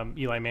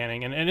Eli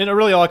Manning, and it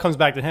really all comes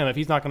back to him. If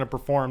he's not going to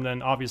perform,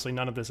 then obviously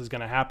none of this is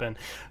going to happen.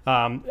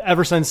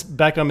 Ever since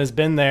Beckham has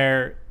been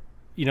there,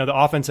 the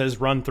offense has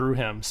run through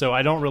him, so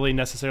I don't really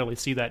necessarily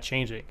see that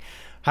changing.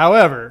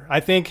 However, I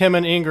think him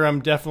and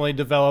Ingram definitely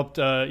developed,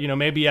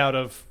 maybe out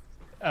of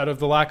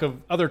the lack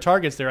of other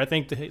targets there. I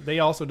think they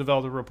also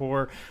developed a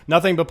rapport.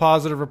 Nothing but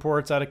positive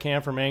reports out of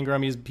camp from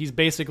Ingram. He's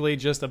basically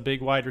just a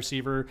big wide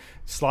receiver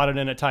slotted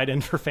in at tight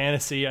end for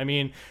fantasy. I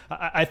mean,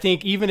 I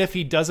think even if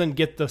he doesn't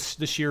get the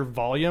sheer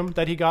volume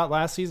that he got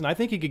last season, I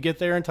think he could get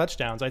there in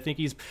touchdowns. I think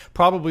he's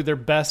probably their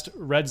best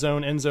red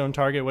zone, end zone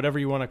target, whatever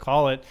you want to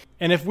call it.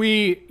 And if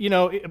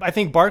I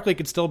think Barkley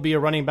could still be a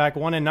running back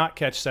 1 and not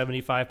catch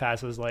 75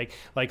 passes like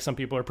some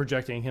people are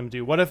projecting him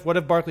to. What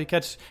if Barkley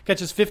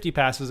catches 50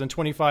 passes and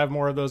 25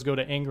 more of those go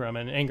to Ingram,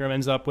 and Ingram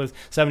ends up with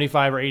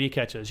 75 or 80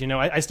 catches?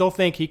 I still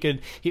think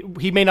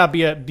he may not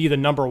be the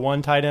number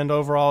 1 tight end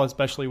overall,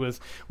 especially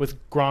with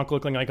Gronk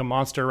looking like a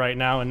monster right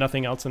now and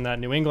nothing else in that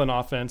New England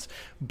offense.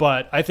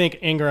 But I think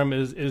Ingram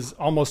is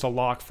almost a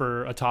lock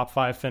for a top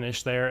 5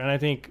 finish there. And I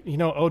think,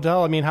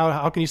 Odell, I mean,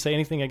 how can you say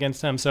anything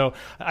against him? So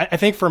I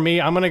think for me,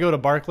 I'm going to go to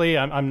Barkley.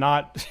 I'm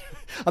not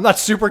I'm not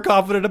super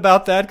confident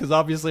about that because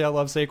obviously I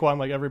love Saquon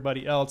like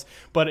everybody else.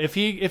 But if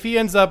he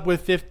ends up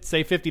with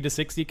 50 to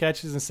 60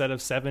 catches instead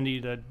of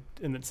 70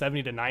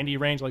 to 90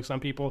 range like some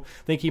people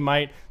think he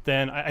might,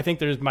 then I think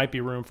there might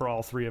be room for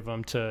all three of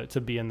them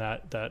to be in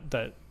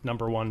that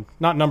number one,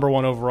 not number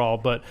one overall,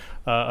 but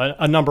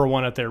a number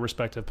one at their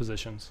respective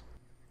positions.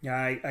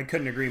 Yeah, I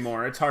couldn't agree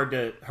more. It's hard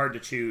to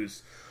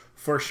choose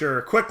for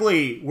sure.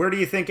 Quickly, where do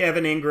you think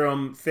Evan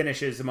Ingram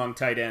finishes among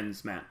tight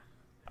ends, Matt?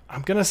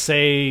 I'm gonna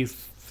say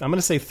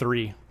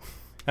 3.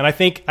 And I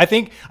think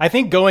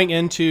going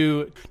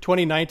into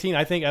 2019,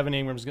 I think Evan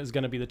Ingram is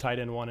going to be the tight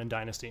end 1 in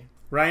Dynasty.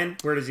 Ryan,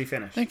 where does he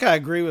finish? I think I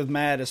agree with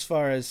Matt as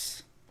far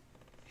as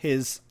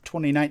his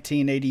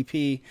 2019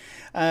 ADP.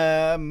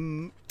 I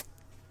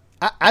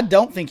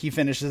don't think he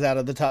finishes out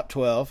of the top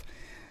 12.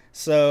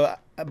 So,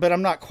 but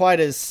I'm not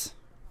quite as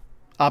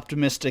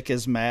optimistic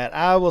as Matt.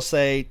 I will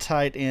say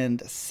tight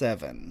end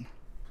 7.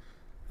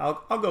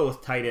 I'll go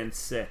with tight end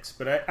 6,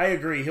 but I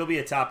agree. He'll be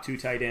a top 2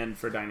 tight end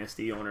for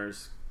Dynasty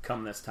owners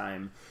come this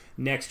time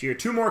next year.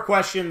 2 more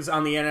questions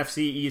on the NFC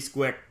East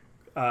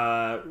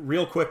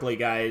real quickly,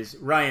 guys.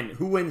 Ryan,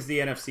 who wins the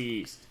NFC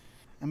East?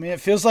 I mean, it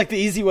feels like the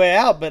easy way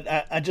out, but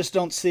I just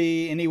don't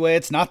see any way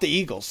it's not the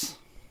Eagles.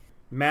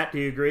 Matt, do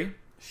you agree?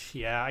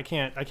 Yeah, I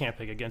can't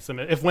pick against them.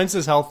 If Wentz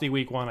is healthy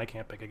week 1, I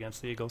can't pick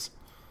against the Eagles.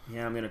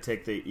 Yeah, I'm going to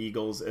take the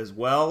Eagles as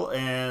well.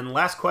 And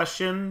last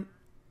question,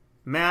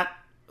 Matt,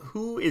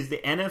 who is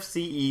the NFC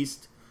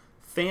East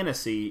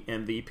fantasy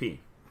MVP?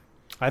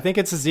 I think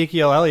it's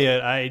Ezekiel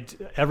Elliott.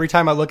 Every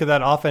time I look at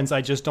that offense, I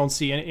just don't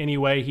see any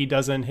way he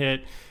doesn't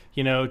hit,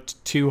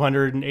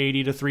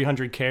 280 to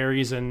 300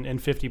 carries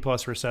and 50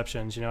 plus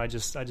receptions. I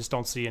just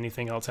don't see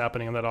anything else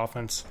happening in that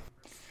offense.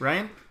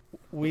 Ryan?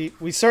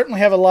 we certainly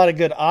have a lot of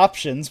good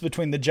options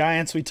between the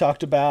Giants we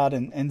talked about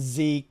and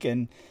Zeke,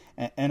 and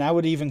I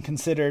would even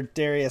consider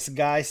Darius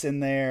Geis in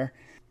there.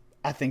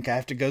 I think I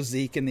have to go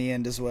Zeke in the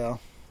end as well.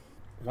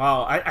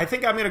 Wow, I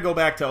think I'm going to go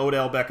back to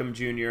Odell Beckham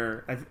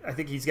Jr. I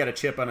think he's got a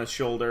chip on his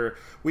shoulder.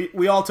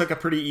 We all took a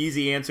pretty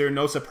easy answer,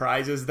 no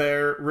surprises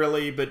there,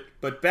 really.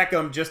 But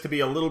Beckham, just to be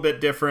a little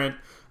bit different,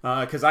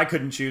 because I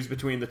couldn't choose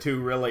between the two,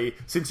 really.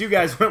 Since you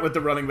guys went with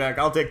the running back,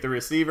 I'll take the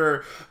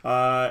receiver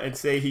and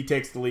say he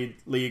takes the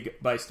league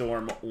by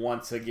storm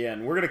once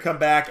again. We're going to come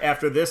back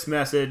after this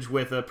message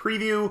with a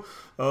preview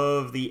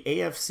of the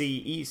AFC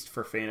East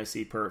for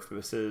fantasy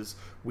purposes.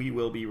 We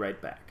will be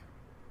right back.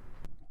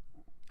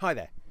 Hi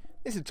there.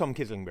 This is Tom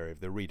Kislingbury of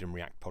the Read and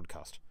React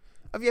podcast.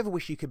 Have you ever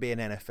wished you could be an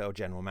NFL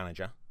general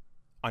manager?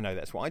 I know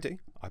that's what I do.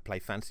 I play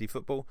fantasy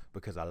football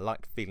because I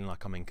like feeling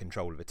like I'm in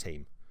control of a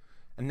team.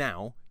 And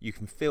now you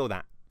can feel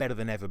that better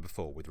than ever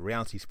before with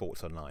Reality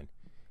Sports Online.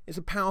 It's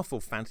a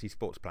powerful fantasy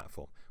sports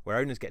platform where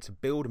owners get to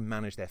build and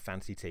manage their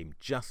fantasy team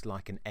just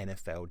like an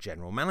NFL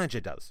general manager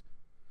does.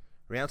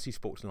 Reality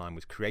Sports Online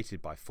was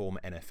created by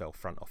former NFL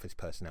front office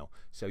personnel,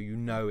 so you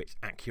know it's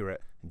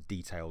accurate and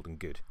detailed and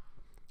good.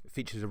 It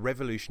features a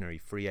revolutionary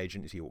free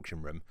agency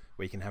auction room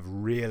where you can have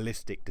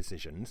realistic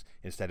decisions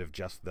instead of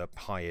just the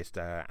highest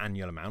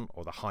annual amount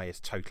or the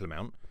highest total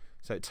amount.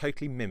 So it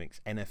totally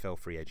mimics NFL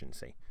free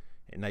agency.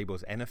 It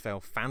enables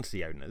NFL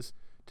fantasy owners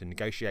to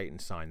negotiate and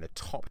sign the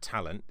top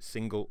talent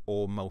single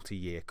or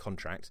multi-year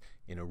contracts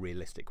in a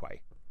realistic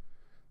way.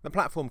 The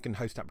platform can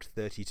host up to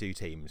 32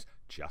 teams,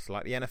 just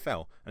like the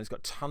NFL, and it's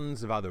got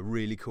tons of other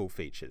really cool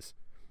features.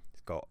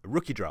 It's got a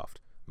rookie draft,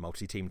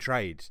 multi-team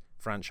trades,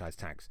 franchise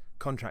tags,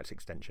 contract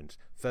extensions,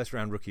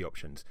 first-round rookie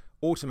options,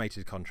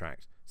 automated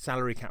contracts,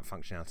 salary cap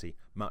functionality,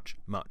 much,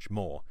 much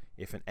more.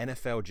 If an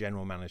NFL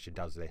general manager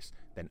does this,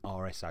 then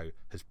RSO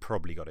has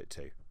probably got it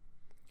too.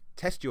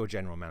 Test your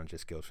general manager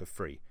skills for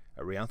free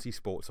at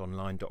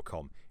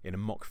realitysportsonline.com in a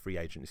mock free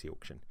agency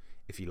auction.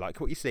 If you like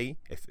what you see,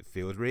 if it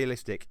feels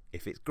realistic,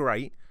 if it's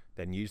great,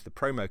 then use the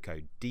promo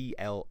code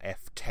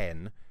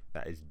DLF10,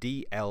 that is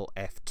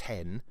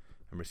DLF10, and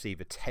receive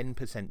a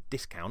 10%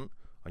 discount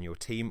on your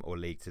team or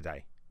league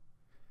today.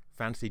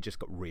 Fantasy just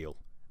got real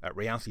at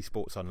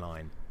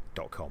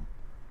realitysportsonline.com.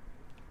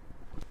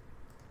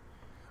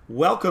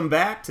 Welcome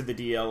back to the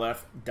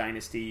DLF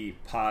Dynasty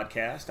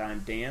podcast. I'm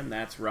Dan,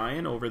 that's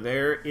Ryan. Over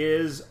there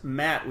is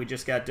Matt. We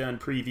just got done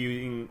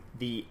previewing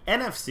the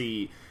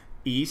NFC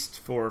East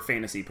for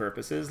fantasy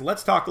purposes.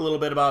 Let's talk a little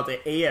bit about the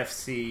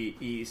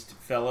AFC East,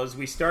 fellas.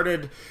 We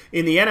started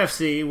in the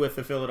NFC with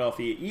the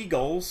Philadelphia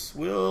Eagles.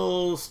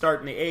 We'll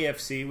start in the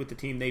AFC with the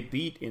team they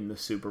beat in the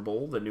Super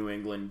Bowl, the New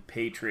England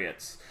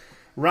Patriots.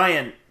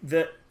 Ryan,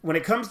 when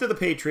it comes to the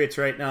Patriots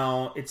right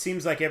now, it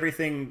seems like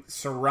everything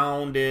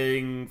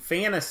surrounding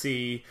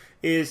fantasy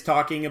is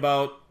talking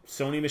about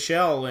Sony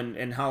Michel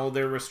and how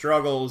there were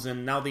struggles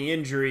and now the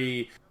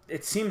injury.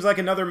 It seems like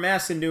another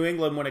mess in New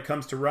England when it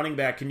comes to running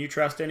back. Can you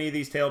trust any of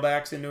these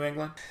tailbacks in New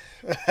England?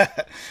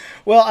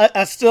 Well,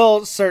 I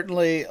still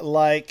certainly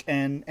like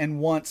and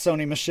want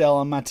Sony Michel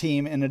on my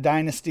team in a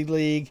dynasty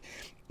league.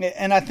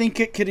 And I think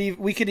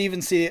we could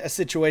even see a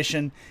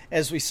situation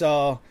as we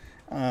saw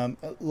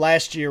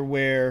last year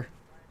where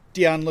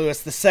Deion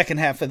Lewis, the second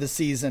half of the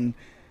season,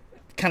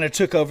 kind of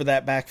took over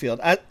that backfield.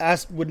 I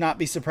would not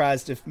be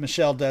surprised if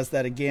Michel does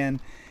that again.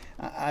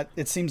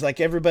 It seems like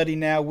everybody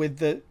now with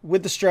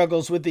the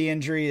struggles, with the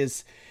injury,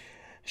 is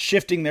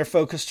shifting their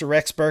focus to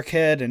Rex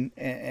Burkhead,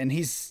 and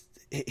he's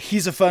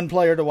a fun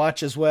player to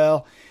watch as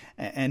well,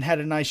 and had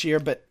a nice year.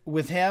 But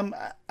with him,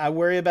 I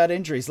worry about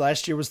injuries.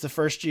 Last year was the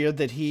first year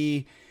that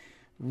he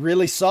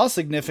really saw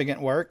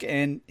significant work,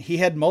 and he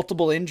had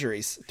multiple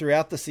injuries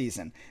throughout the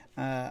season.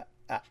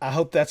 I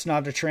hope that's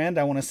not a trend.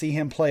 I want to see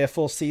him play a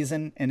full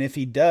season, and if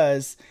he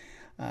does,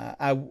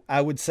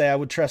 I would say I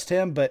would trust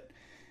him. But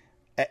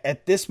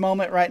at this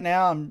moment right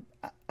now,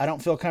 I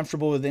don't feel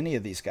comfortable with any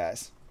of these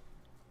guys.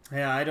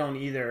 Yeah, I don't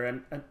either.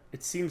 And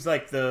it seems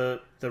like the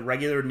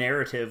regular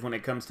narrative when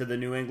it comes to the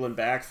New England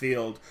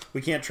backfield,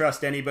 we can't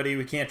trust anybody.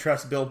 We can't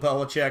trust Bill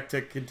Belichick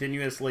to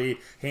continuously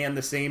hand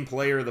the same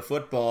player the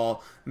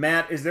football.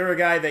 Matt, is there a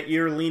guy that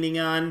you're leaning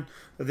on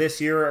this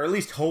year, or at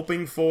least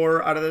hoping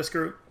for out of this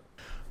group?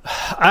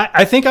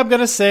 I think I'm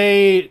going to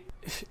say,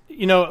 with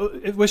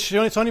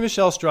Sony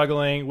Michel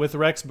struggling, with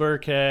Rex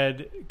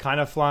Burkhead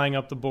kind of flying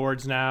up the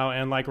boards now,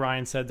 and like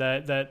Ryan said,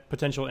 that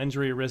potential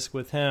injury risk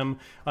with him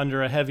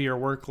under a heavier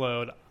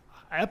workload,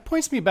 it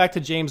points me back to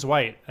James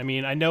White. I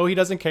mean, I know he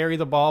doesn't carry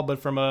the ball, but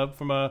from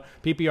a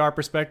PPR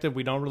perspective,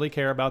 we don't really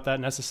care about that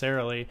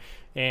necessarily.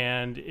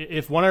 And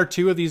if one or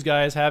two of these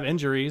guys have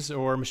injuries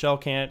or Michel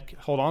can't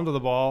hold on to the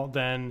ball,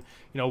 then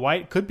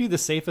White could be the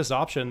safest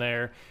option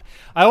there.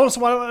 I don't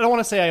want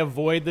to say I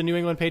avoid the New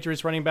England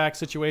Patriots running back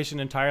situation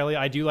entirely.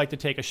 I do like to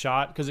take a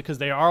shot because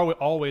they are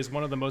always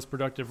one of the most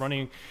productive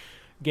running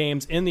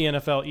games in the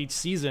NFL each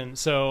season.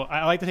 So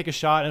I like to take a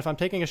shot. And if I'm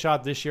taking a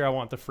shot this year, I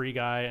want the free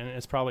guy. And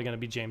it's probably going to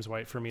be James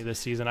White for me this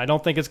season. I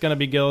don't think it's going to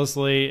be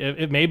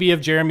Gillislee. Maybe if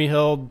Jeremy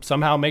Hill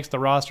somehow makes the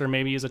roster,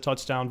 maybe he's a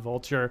touchdown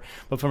vulture.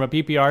 But from a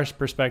PPR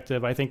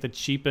perspective, I think the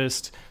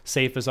cheapest,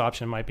 safest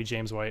option might be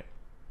James White.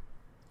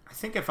 I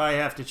think if I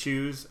have to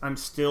choose, I'm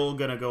still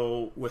going to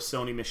go with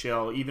Sony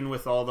Michel, even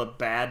with all the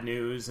bad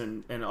news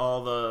and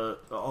all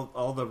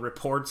the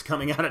reports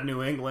coming out of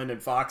New England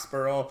and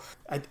Foxborough.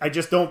 I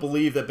just don't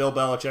believe that Bill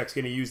Belichick's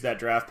going to use that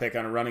draft pick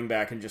on a running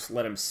back and just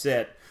let him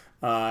sit.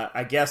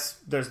 I guess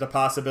there's the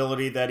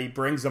possibility that he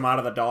brings him out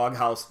of the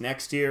doghouse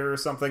next year or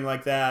something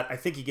like that. I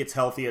think he gets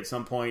healthy at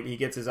some point. He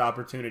gets his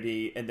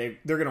opportunity, and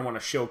they're going to want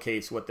to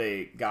showcase what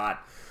they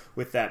got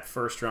with that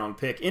first-round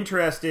pick.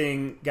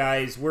 Interesting,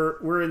 guys,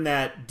 we're in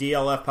that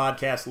DLF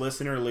podcast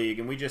listener league,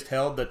 and we just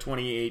held the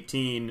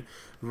 2018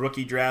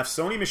 rookie draft.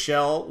 Sony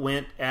Michel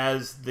went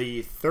as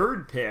the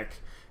third pick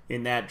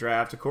in that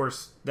draft. Of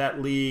course,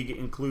 that league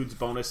includes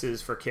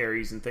bonuses for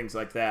carries and things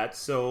like that,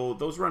 so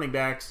those running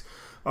backs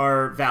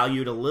are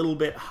valued a little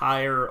bit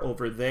higher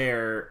over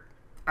there.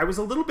 I was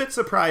a little bit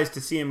surprised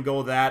to see him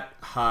go that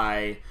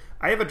high.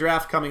 I have a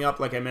draft coming up,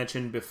 like I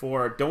mentioned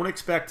before. Don't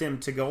expect him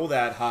to go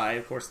that high.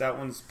 Of course, that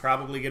one's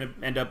probably going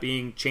to end up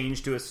being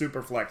changed to a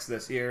super flex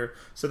this year,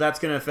 so that's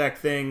going to affect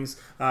things.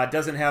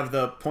 Doesn't have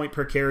the point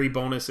per carry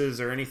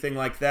bonuses or anything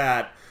like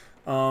that.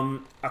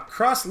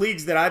 Across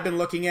leagues that I've been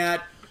looking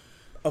at,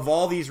 of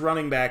all these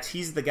running backs,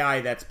 he's the guy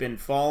that's been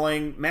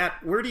falling.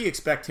 Matt, where do you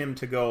expect him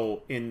to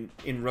go in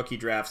rookie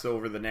drafts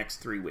over the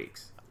next 3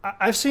 weeks?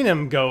 I've seen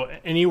him go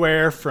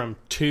anywhere from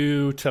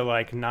 2 to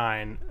like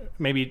 9,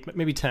 maybe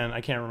 10.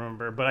 I can't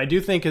remember, but I do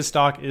think his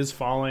stock is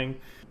falling.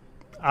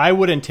 I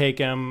wouldn't take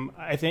him.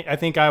 I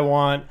think I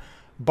want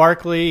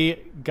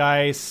Barkley,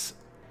 Geis,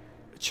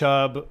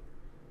 Chubb,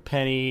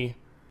 Penny,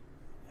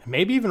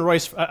 maybe even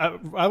Royce. I'm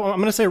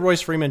going to say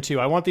Royce Freeman too.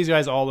 I want these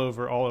guys all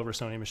over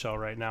Sony Michel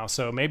right now.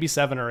 So maybe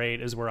 7 or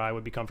 8 is where I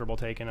would be comfortable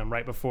taking him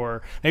right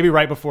before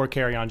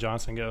Kerryon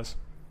Johnson goes.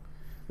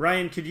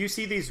 Ryan, could you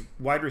see these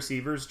wide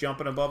receivers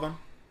jumping above him?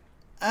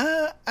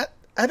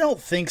 I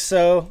don't think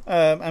so.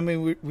 I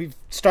mean, we've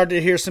started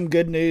to hear some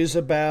good news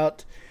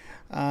about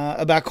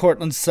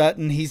Courtland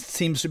Sutton. He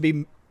seems to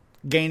be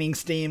gaining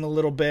steam a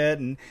little bit,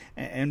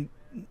 and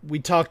we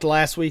talked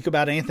last week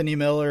about Anthony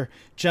Miller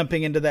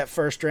jumping into that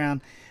first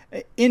round.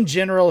 In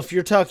general, if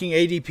you're talking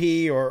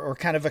ADP or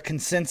kind of a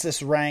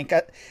consensus rank,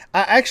 I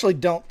actually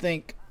don't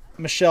think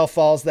Michel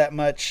falls that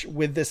much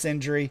with this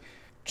injury,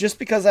 just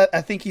because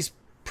I think he's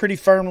pretty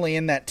firmly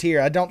in that tier.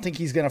 I don't think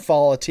he's going to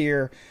fall a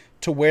tier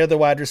to where the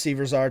wide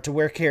receivers are, to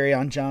where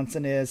Kerryon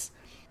Johnson is.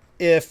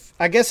 If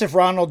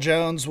Ronald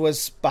Jones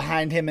was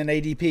behind him in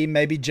ADP,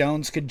 maybe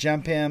Jones could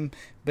jump him,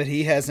 but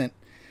he hasn't.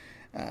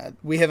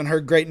 We haven't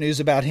heard great news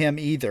about him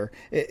either.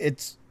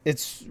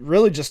 It's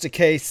really just a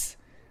case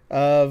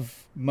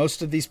of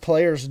most of these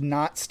players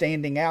not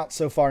standing out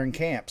so far in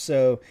camp.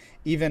 So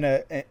even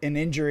a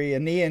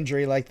knee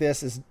injury like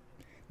this is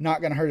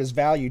not going to hurt his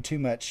value too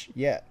much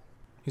yet.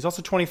 He's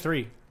also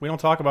 23. We don't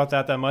talk about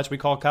that much. We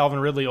call Calvin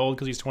Ridley old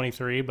because he's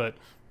 23, but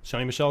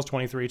Sony Michel's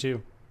 23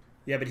 too.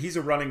 Yeah, but he's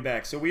a running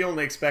back, so we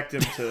only expect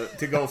him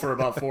to go for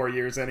about 4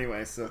 years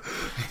anyway, so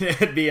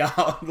it'd be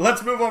out.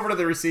 Let's move over to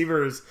the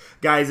receivers.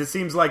 Guys, it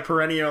seems like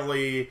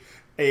perennially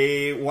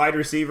a wide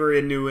receiver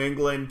in New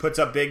England puts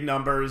up big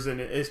numbers and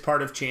is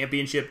part of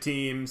championship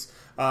teams,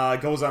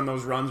 goes on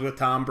those runs with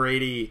Tom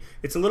Brady.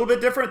 It's a little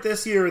bit different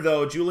this year,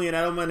 though. Julian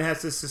Edelman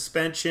has the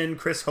suspension.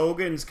 Chris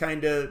Hogan's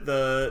kind of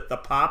the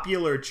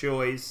popular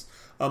choice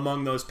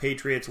among those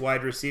Patriots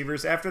wide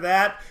receivers. After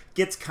that,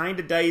 gets kind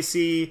of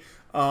dicey.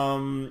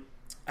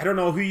 I don't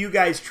know who you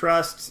guys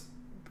trust.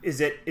 Is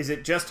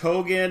it just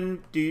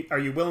Hogan? Are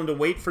you willing to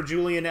wait for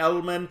Julian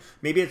Edelman?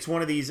 Maybe it's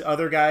one of these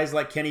other guys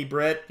like Kenny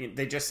Britt.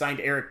 They just signed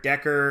Eric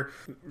Decker.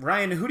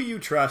 Ryan, who do you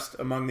trust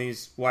among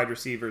these wide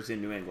receivers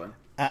in New England?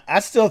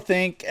 I still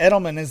think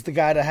Edelman is the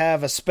guy to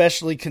have,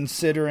 especially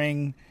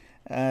considering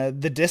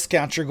the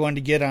discount you're going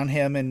to get on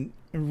him, and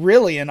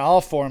really in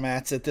all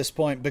formats at this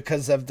point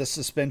because of the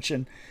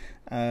suspension.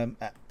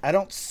 I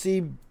don't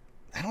see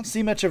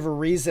much of a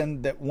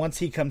reason that once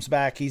he comes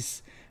back,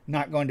 he's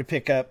not going to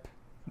pick up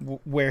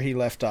where he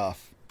left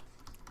off.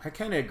 I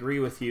kind of agree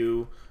with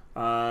you.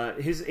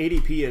 His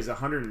ADP is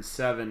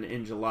 107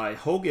 in July.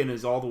 Hogan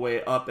is all the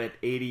way up at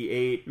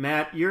 88.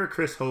 Matt, you're a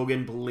Chris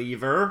Hogan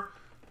believer.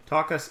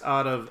 Talk us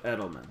out of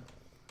Edelman.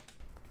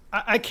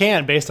 I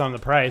can, based on the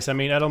price. I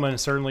mean, Edelman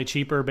is certainly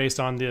cheaper based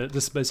on the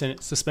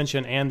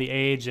suspension and the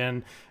age,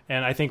 and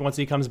I think once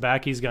he comes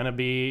back, he's going to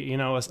be,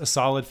 a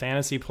solid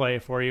fantasy play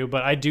for you.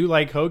 But I do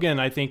like Hogan.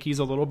 I think he's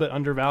a little bit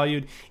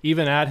undervalued,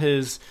 even at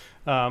his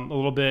a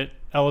little bit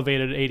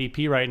elevated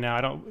ADP right now.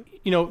 I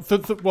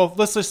don't, well,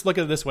 let's just look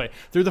at it this way.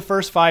 Through the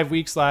first 5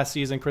 weeks last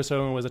season, Chris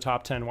Hogan was a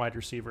top 10 wide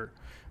receiver.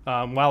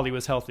 while he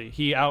was healthy.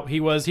 He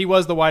was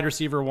the wide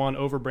receiver one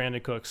over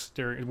Brandon Cooks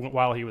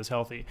while he was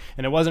healthy,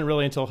 and it wasn't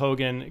really until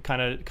Hogan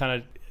kind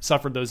of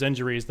suffered those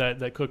injuries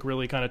that Cook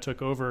really kind of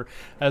took over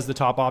as the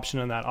top option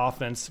in that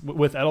offense,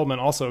 with Edelman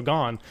also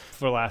gone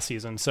for last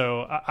season.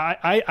 So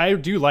I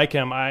do like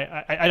him.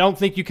 I don't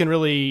think you can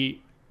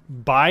really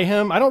buy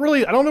him. I don't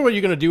know what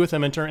you're going to do with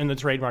him in the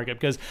trade market,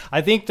 because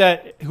I think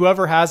that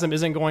whoever has him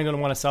isn't going to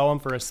want to sell him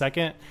for a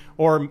second,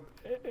 and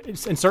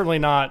certainly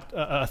not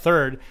a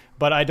third,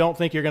 but I don't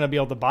think you're going to be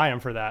able to buy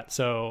him for that.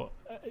 So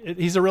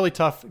he's a really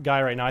tough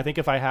guy right now. I think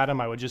if I had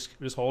him, I would just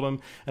hold him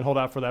and hold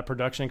out for that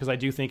production, because I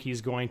do think he's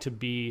going to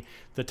be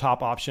the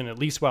top option, at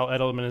least while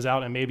Edelman is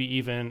out, and maybe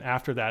even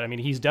after that. I mean,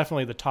 he's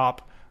definitely the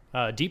top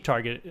deep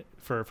target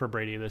for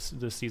Brady this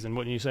season,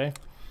 wouldn't you say?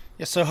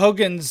 Yeah, so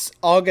Hogan's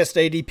August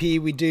ADP,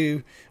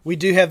 we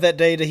do have that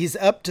data. He's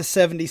up to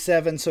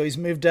 77, so he's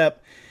moved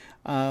up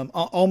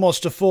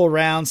almost a full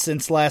round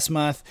since last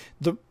month.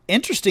 The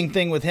interesting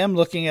thing with him,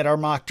 looking at our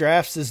mock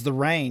drafts, is the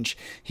range.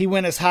 He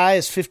went as high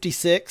as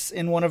 56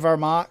 in one of our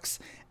mocks,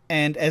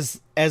 and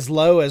as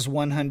low as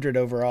 100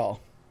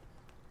 overall.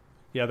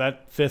 Yeah,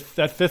 that fifth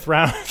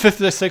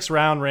to sixth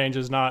round range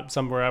is not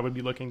somewhere I would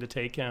be looking to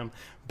take him.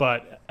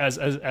 But as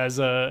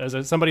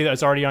somebody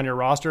that's already on your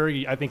roster,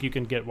 I think you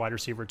can get wide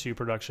receiver 2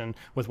 production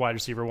with wide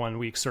receiver 1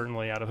 week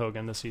certainly out of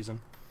Hogan this season.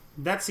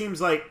 That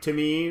seems like, to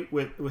me,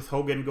 with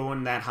Hogan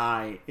going that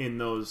high in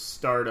those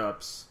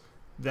startups,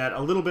 that a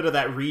little bit of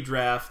that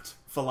redraft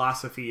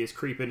philosophy is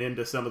creeping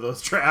into some of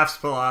those drafts,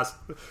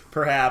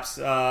 perhaps.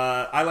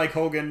 I like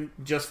Hogan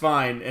just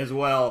fine as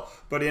well,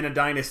 but in a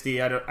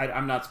dynasty,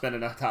 I'm not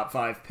spending a top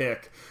 5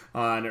 pick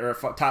or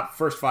a top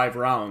first 5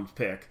 round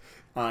pick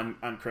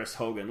on Chris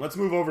Hogan. Let's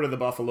move over to the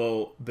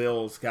Buffalo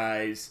Bills,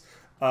 guys.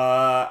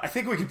 I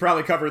think we can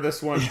probably cover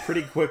this one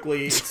pretty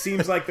quickly. It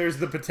seems like there's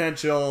the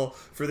potential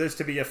for this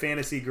to be a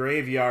fantasy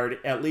graveyard,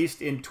 at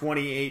least in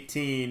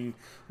 2018.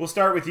 We'll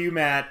start with you,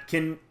 Matt.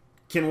 Can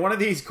one of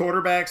these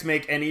quarterbacks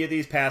make any of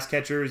these pass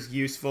catchers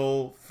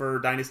useful for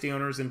dynasty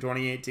owners in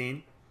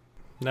 2018?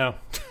 No.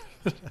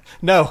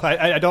 No,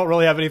 I don't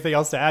really have anything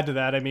else to add to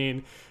that. I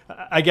mean,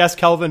 I guess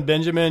Kelvin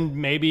Benjamin,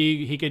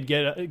 maybe he could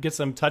get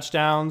some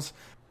touchdowns.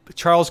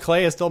 Charles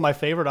Clay is still my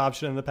favorite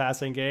option in the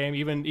passing game,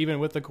 even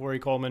with the Corey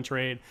Coleman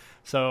trade.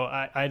 So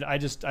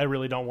I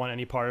really don't want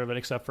any part of it,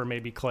 except for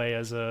maybe Clay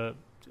as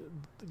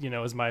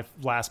as my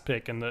last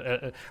pick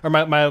or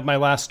my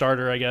last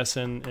starter, I guess,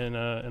 in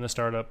a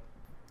startup.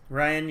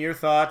 Ryan, your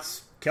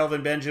thoughts?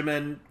 Kelvin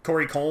Benjamin,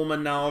 Corey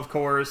Coleman now, of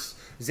course.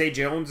 Zay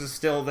Jones is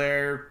still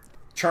there.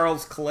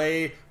 Charles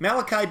Clay,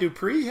 Malachi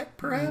Dupree,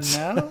 perhaps?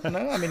 No.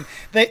 I mean,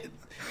 they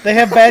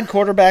have bad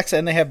quarterbacks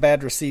and they have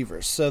bad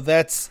receivers. So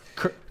that's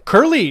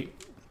Curly.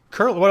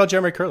 What about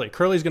Jeremy Curley?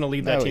 Curley's going to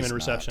lead that team in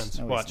receptions.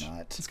 No, watch,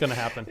 it's going to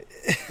happen.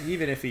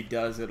 Even if he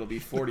does, it'll be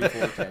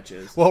 44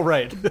 catches. Well,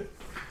 right.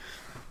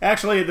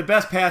 Actually, the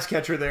best pass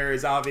catcher there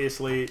is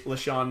obviously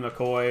LaShawn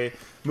McCoy.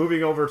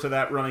 Moving over to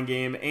that running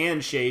game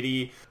and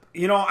Shady.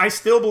 I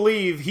still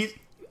believe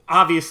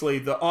obviously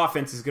the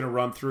offense is going to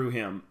run through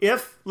him.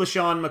 If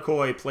LaShawn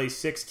McCoy plays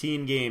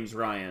 16 games,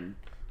 Ryan,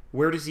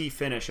 where does he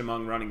finish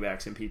among running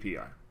backs in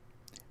PPR?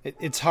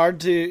 It's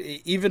hard to,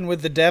 even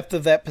with the depth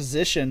of that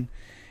position,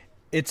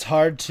 it's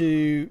hard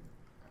to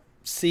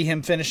see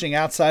him finishing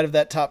outside of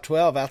that top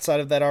 12, outside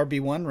of that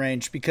RB1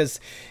 range, because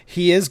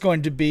he is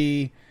going to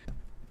be,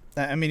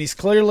 I mean, he's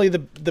clearly the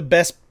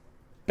best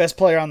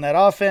player on that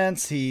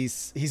offense.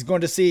 He's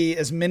going to see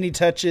as many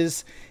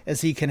touches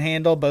as he can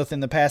handle, both in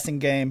the passing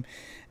game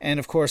and,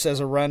 of course, as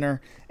a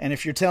runner. And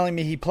if you're telling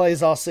me he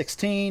plays all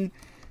 16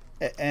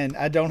 and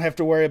I don't have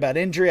to worry about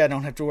injury, I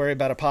don't have to worry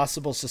about a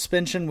possible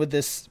suspension with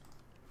these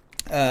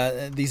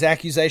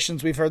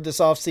accusations we've heard this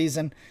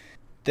offseason,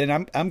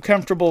 then I'm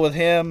comfortable with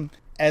him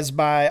as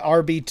my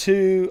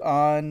RB2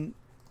 on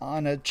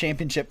a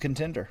championship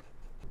contender.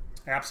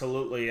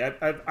 Absolutely.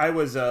 I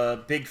was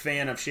a big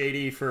fan of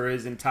Shady for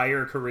his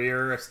entire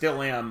career. I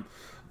still am,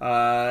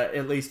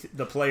 at least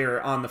the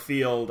player on the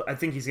field. I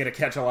think he's going to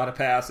catch a lot of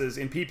passes.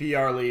 In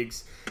PPR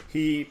leagues,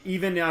 he,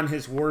 even on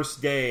his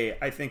worst day,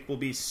 I think will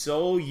be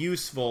so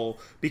useful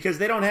because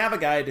they don't have a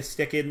guy to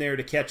stick in there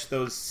to catch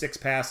those 6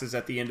 passes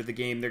at the end of the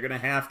game. They're going to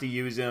have to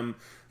use him.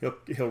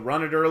 He'll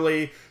run it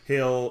early.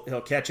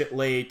 He'll catch it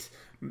late.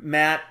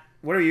 Matt,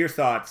 what are your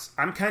thoughts?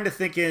 I'm kind of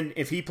thinking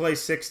if he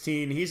plays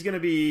 16, he's going to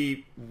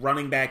be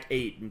running back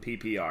 8 in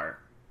PPR,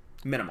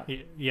 minimal.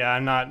 Yeah,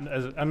 I'm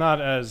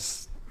not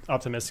as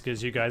optimistic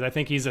as you guys. I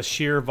think he's a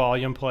sheer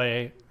volume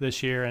play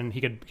this year, and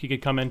he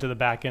could come into the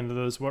back end of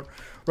those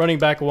running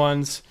back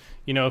ones.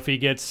 If he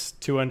gets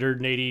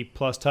 280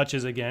 plus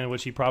touches again,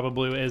 which he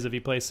probably is if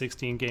he plays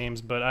 16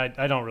 games. But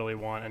I don't really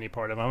want any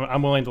part of him.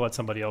 I'm willing to let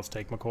somebody else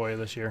take McCoy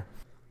this year.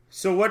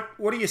 So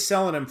what are you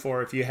selling him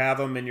for if you have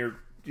him and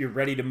you're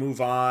ready to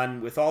move on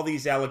with all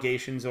these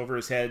allegations over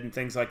his head and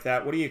things like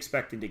that? What are you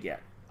expecting to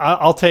get?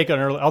 I'll take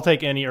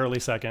any early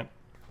second.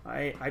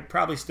 I'd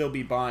probably still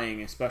be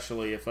buying,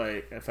 especially if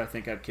I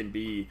think I can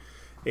be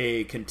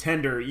a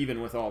contender,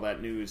 even with all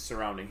that news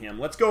surrounding him.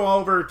 Let's go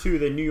over to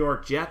the New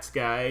York Jets,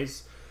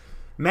 guys.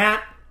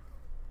 Matt,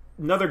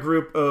 another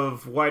group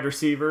of wide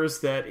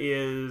receivers that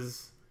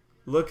is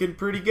looking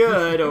pretty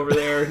good over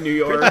there in New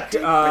York.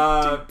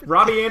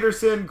 Robbie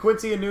Anderson,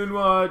 Quincy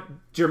Enunwa,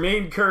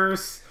 Jermaine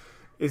Kearse.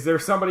 Is there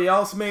somebody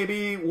else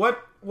maybe? What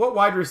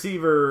wide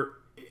receiver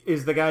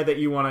is the guy that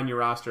you want on your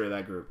roster of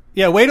that group?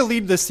 Yeah, way to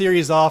lead this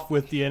series off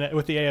with the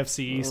AFC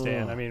East,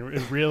 Dan. I mean,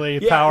 really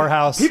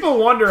powerhouse. People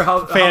wonder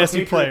how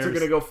fantasy the Patriots are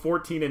going to go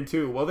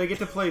 14-2. Well, they get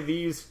to play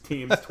these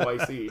teams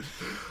twice each.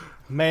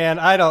 Man,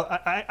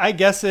 I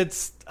guess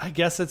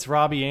it's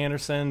Robbie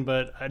Anderson,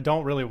 but I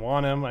don't really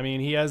want him. I mean,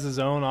 he has his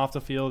own off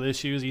the field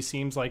issues. He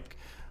seems like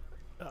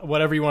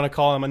whatever you want to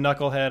call him, a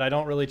knucklehead. I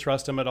don't really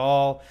trust him at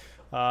all.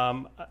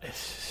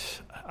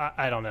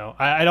 I don't know.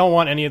 I don't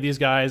want any of these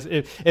guys.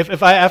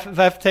 If I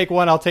have to take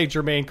one, I'll take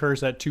Jermaine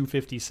Kearse at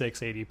 256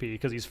 ADP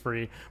because he's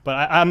free.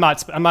 But I'm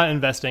not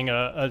investing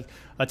a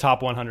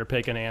top 100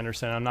 pick in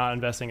Anderson. I'm not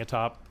investing a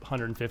top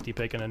 150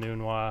 pick in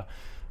Enunwa.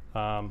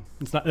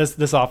 It's not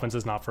this offense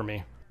is not for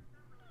me.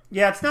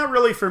 Yeah, it's not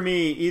really for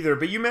me either.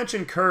 But you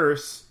mentioned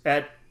Kearse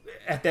at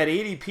that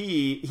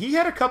ADP. He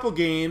had a couple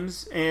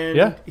games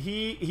and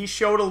he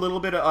showed a little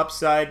bit of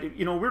upside.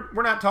 You know,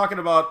 we're not talking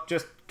about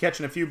just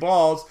catching a few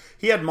balls.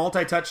 He had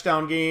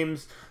multi-touchdown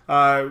games.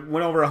 Went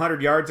over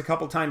 100 yards a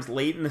couple times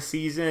late in the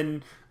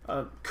season.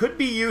 Could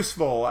be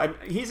useful.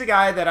 He's a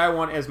guy that I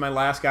want as my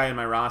last guy in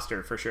my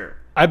roster for sure.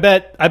 I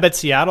bet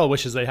Seattle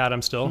wishes they had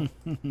him still.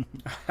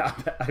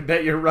 I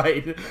bet you're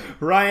right.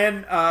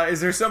 Ryan,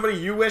 is there somebody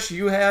you wish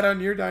you had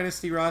on your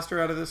dynasty roster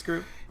out of this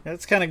group?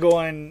 It's kind of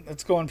going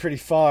pretty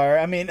far.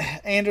 I mean,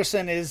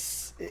 Anderson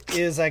is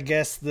I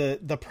guess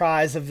the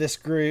prize of this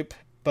group,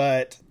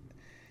 but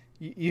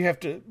you have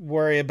to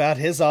worry about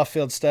his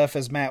off-field stuff,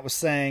 as Matt was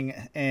saying,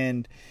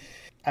 and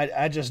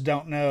I just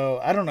don't know.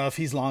 I don't know if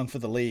he's long for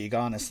the league,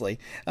 honestly.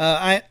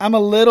 I'm a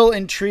little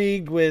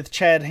intrigued with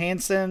Chad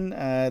Hansen,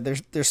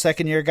 their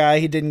second-year guy.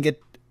 He didn't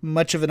get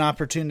much of an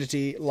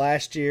opportunity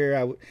last year.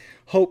 I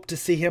hope to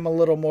see him a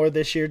little more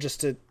this year just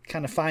to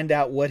kind of find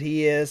out what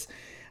he is.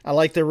 I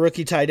like their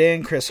rookie tight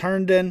end, Chris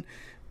Herndon,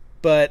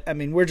 but I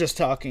mean, we're just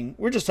talking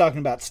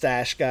about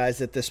stash guys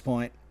at this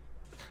point.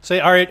 So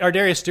our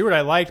Darius Stewart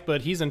I liked,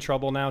 but he's in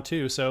trouble now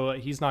too, so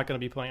he's not going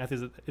to be playing. I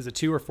think is a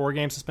 2 or 4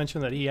 game suspension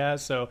that he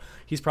has, so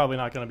he's probably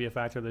not going to be a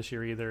factor this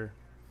year either.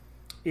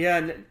 Yeah,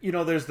 and you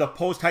know, there's the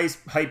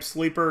post-hype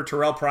sleeper,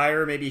 Terrell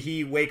Pryor. Maybe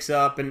he wakes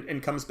up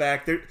and comes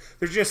back.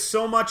 There's just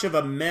so much of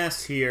a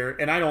mess here,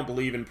 and I don't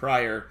believe in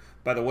Pryor,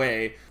 by the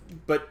way,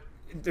 but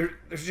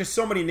there's just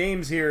so many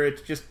names here.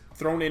 It's just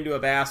thrown into a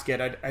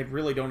basket. I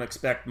really don't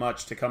expect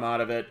much to come out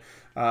of it.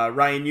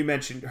 Ryan, you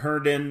mentioned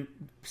Herndon.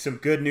 Some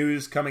good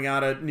news coming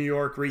out of New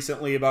York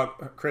recently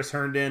about Chris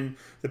Herndon.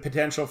 The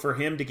potential for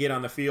him to get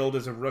on the field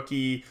as a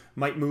rookie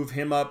might move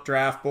him up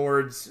draft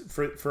boards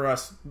for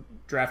us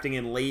drafting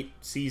in late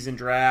season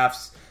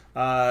drafts.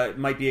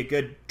 Might be a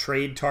good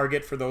trade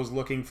target for those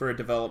looking for a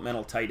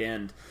developmental tight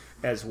end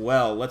as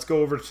well. Let's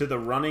go over to the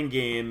running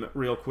game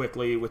real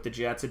quickly with the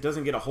Jets. It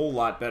doesn't get a whole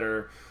lot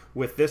better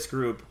with this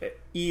group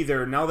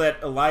either. Now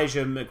that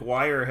Elijah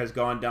McGuire has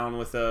gone down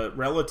with a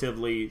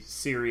relatively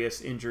serious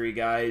injury,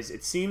 guys,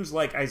 it seems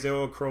like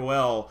Isaiah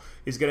Crowell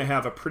is going to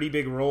have a pretty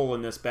big role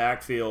in this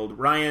backfield.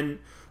 Ryan,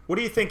 what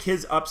do you think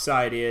his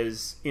upside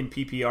is in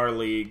PPR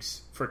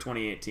leagues for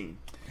 2018?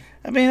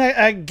 I mean,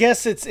 I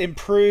guess it's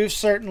improved,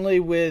 certainly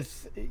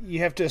with,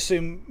 you have to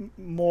assume,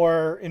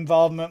 more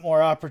involvement,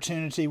 more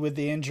opportunity with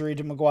the injury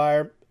to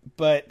McGuire,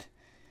 but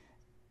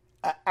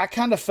I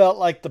kind of felt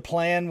like the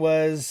plan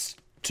was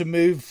to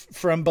move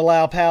from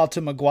Bilal Powell to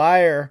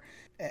McGuire,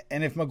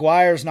 and if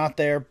McGuire's not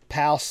there,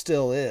 Powell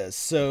still is.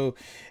 So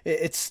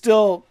it's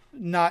still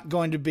not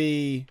going to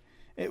be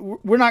 –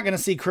 we're not going to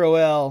see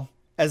Crowell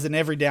as an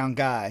every down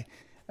guy.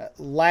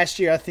 Last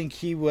year, I think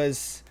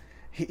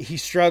he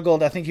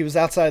struggled. I think he was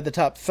outside the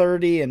top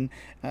 30, and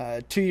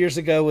 2 years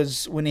ago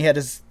was when he had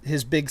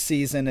his big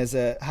season as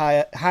a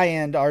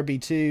high-end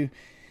RB2.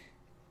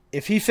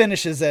 If he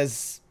finishes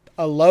as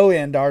a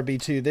low-end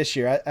RB2 this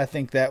year, I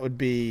think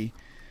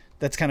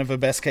that's kind of a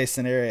best-case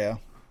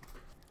scenario.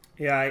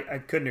 Yeah, I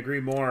couldn't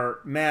agree more.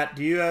 Matt,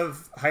 do you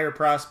have higher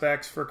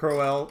prospects for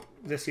Crowell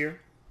this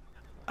year?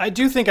 I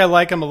do think I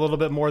like him a little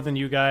bit more than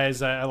you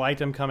guys. I liked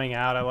him coming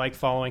out. I like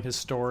following his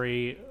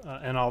story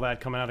and all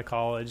that coming out of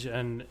college.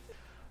 And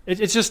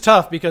it's just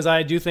tough because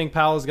I do think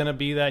Powell is going to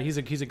be that. He's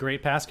a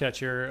great pass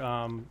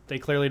catcher. They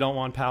clearly don't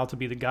want Powell to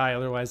be the guy.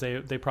 Otherwise,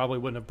 they probably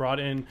wouldn't have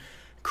brought in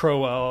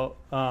Crowell.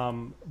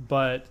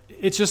 But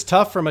it's just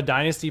tough from a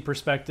dynasty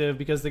perspective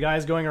because the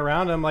guys going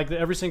around him, like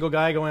every single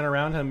guy going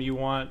around him, you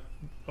want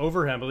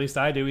over him. At least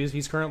I do.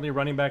 He's currently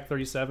running back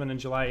 37 in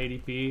July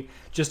ADP.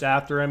 Just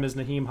after him is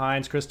Naheem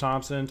Hines, Chris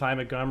Thompson, Ty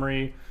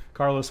Montgomery,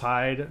 Carlos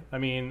Hyde. I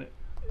mean,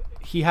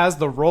 he has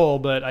the role,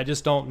 but I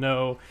just don't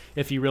know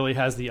if he really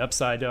has the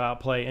upside to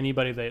outplay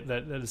anybody that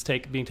is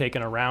being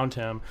taken around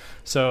him.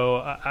 So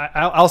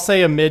I'll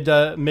say a mid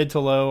to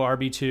low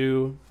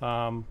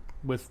RB2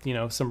 with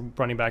some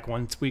running back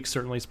 1 week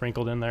certainly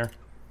sprinkled in there.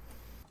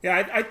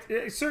 Yeah,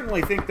 I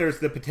certainly think there's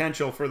the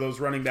potential for those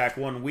running back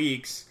 1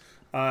 weeks.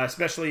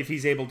 especially if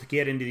he's able to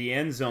get into the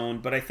end zone.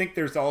 But I think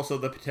there's also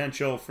the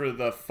potential for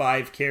the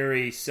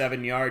 5-carry,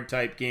 7-yard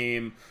type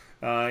game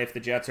if the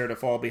Jets are to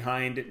fall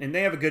behind. And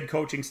they have a good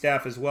coaching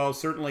staff as well,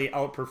 certainly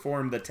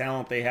outperformed the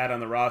talent they had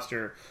on the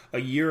roster a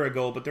year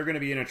ago, but they're going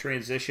to be in a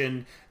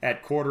transition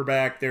at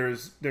quarterback.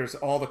 There's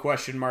all the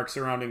question marks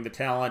surrounding the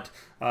talent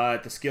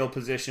at the skill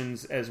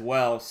positions as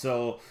well.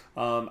 So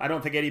I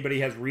don't think anybody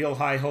has real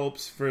high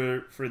hopes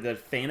for the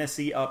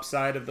fantasy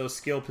upside of those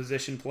skill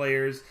position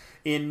players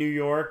in New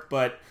York,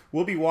 but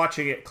we'll be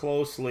watching it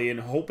closely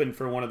and hoping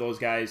for one of those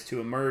guys to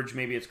emerge.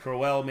 Maybe it's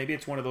Crowell, maybe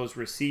it's one of those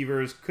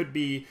receivers, could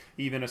be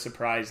even a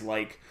surprise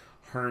like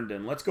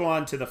Herndon. Let's go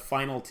on to the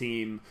final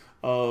team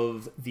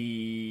of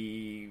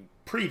the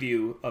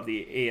preview of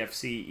the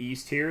AFC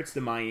East here. It's the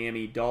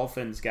Miami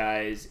Dolphins,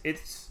 guys.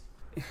 It's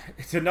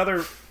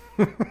another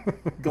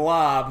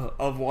glob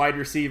of wide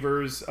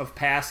receivers, of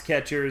pass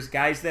catchers,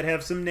 guys that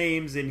have some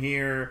names in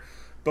here.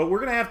 But we're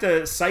going to have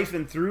to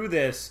siphon through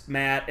this,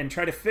 Matt, and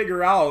try to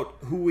figure out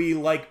who we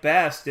like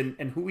best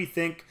and who we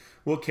think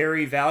will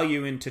carry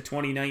value into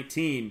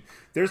 2019.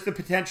 There's the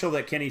potential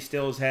that Kenny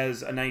Stills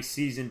has a nice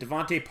season.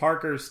 Devontae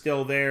Parker's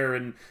still there,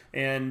 and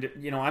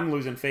I'm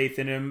losing faith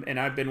in him, and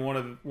I've been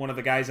one of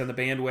the guys on the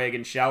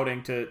bandwagon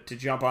shouting to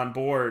jump on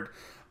board.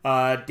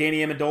 Danny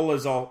Amendola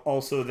is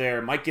also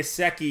there. Mike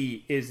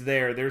Gesicki is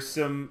there. There's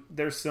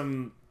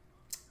some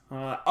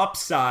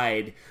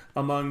upside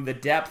among the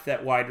depth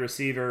at wide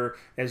receiver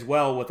as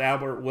well, with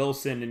Albert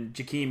Wilson and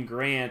Jakeem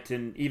Grant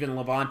and even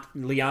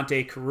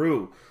Leonte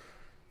Carew.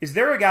 Is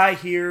there a guy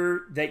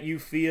here that you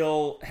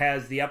feel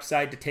has the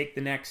upside to take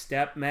the next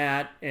step,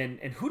 Matt? And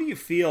who do you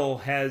feel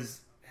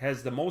has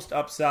the most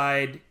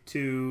upside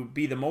to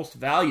be the most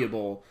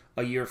valuable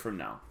a year from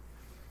now?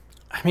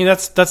 I mean,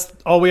 that's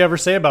all we ever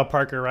say about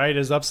Parker, right?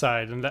 Is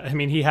upside.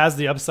 And he has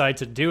the upside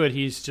to do it.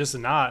 He's just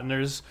not. And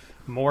there's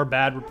more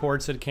bad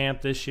reports at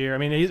camp this year. I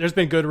mean, there's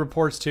been good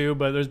reports too,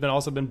 but there's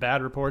also been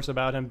bad reports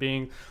about him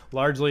being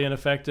largely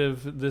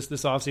ineffective this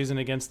offseason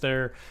against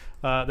their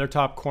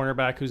top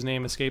cornerback, whose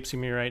name escapes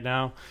me right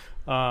now.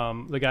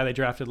 The guy they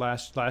drafted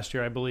last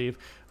year, I believe.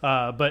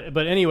 But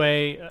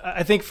anyway,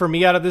 I think for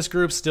me out of this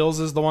group, Stills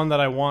is the one that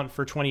I want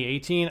for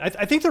 2018.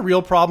 I think the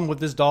real problem with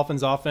this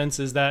Dolphins offense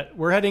is that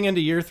we're heading into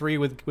year 3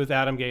 with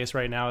Adam Gase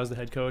right now as the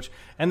head coach,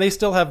 and they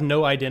still have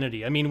no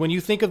identity. I mean, when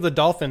you think of the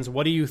Dolphins,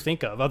 what do you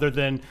think of other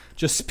than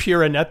just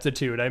pure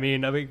ineptitude? I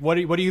mean, what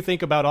do you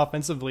think about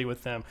offensively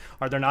with them?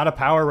 They're not a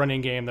power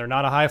running game. They're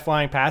not a high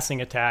flying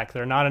passing attack.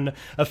 They're not an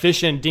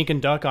efficient dink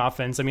and duck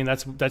offense. I mean,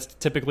 that's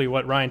typically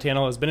what Ryan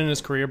Tannehill has been in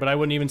his career, but I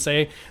wouldn't even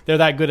say they're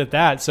that good at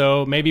that.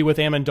 So maybe with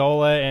Amendola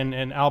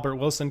and Albert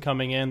Wilson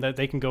coming in, that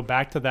they can go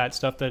back to that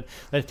stuff that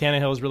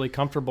Tannehill is really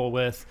comfortable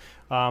with.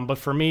 But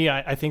for me,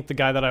 I think the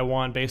guy that I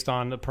want based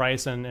on the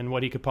price and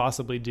what he could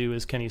possibly do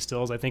is Kenny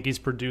Stills. I think he's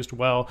produced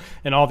well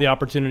in all the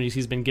opportunities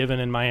he's been given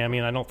in Miami,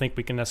 and I don't think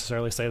we can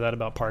necessarily say that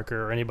about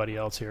Parker or anybody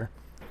else here.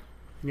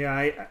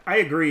 Yeah, I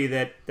agree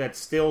that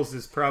Stills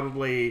is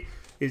probably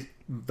is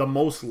the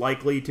most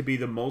likely to be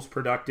the most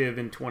productive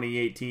in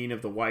 2018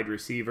 of the wide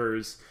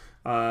receivers.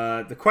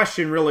 The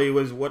question really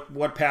was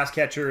what pass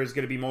catcher is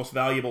going to be most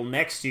valuable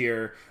next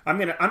year.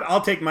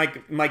 I'll take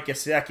Mike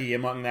Gesicki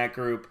among that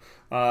group,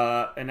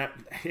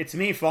 it's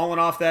me falling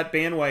off that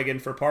bandwagon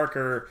for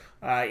Parker.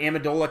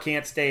 Amendola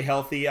can't stay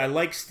healthy. I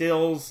like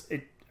Stills.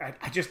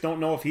 I just don't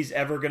know if he's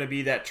ever going to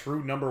be that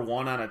true number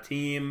 1 on a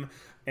team,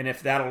 and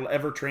if that'll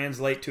ever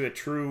translate to a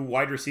true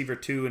wide receiver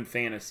 2 in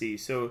fantasy.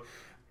 So,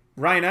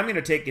 Ryan, I'm going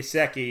to take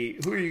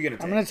Gesicki. Who are you going to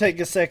take? I'm going to take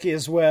Gesicki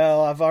as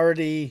well. I've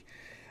already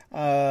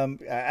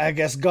I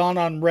guess gone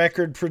on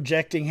record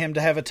projecting him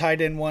to have a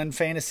tight end 1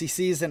 fantasy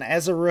season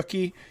as a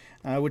rookie,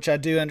 which I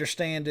do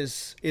understand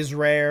is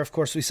rare. Of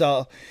course, we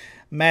saw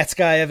Matt's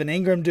guy Evan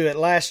Ingram do it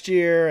last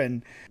year,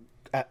 and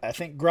I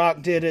think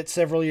Gronk did it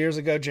several years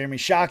ago. Jeremy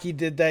Shockey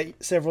did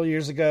that several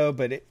years ago,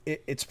 but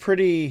it's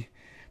pretty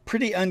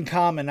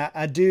uncommon.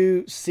 I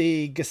do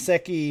see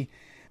Gesicki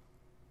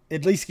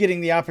at least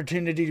getting the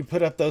opportunity to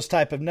put up those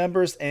type of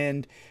numbers,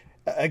 and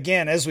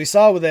again, as we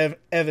saw with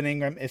Evan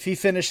Ingram, if he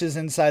finishes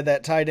inside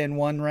that tight end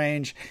 1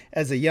 range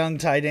as a young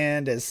tight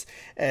end,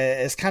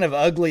 as kind of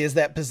ugly as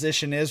that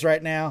position is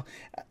right now,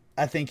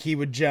 I think he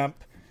would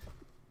jump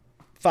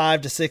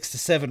 5 to 6 to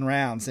 7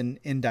 rounds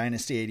in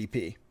Dynasty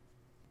ADP.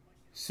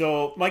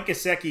 So Mike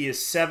Gesicki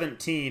is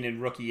 17 in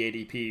rookie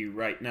ADP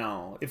right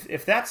now.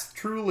 If that's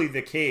truly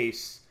the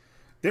case,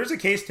 there's a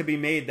case to be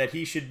made that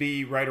he should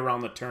be right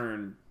around the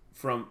turn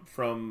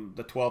from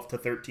the 12th to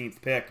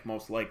 13th pick,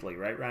 most likely,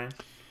 right, Ryan?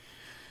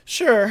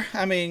 Sure.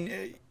 I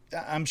mean,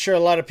 I'm sure a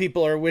lot of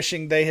people are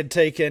wishing they had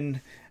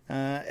taken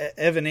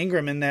Evan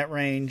Ingram in that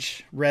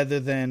range rather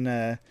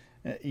than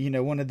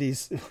one of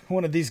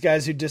these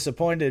guys who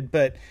disappointed.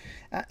 But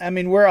I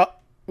mean,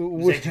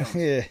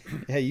 yeah,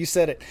 you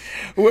said it.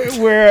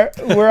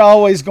 We're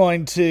always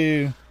going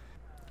to,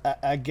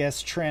 I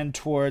guess, trend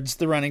towards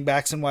the running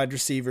backs and wide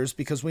receivers,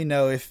 because we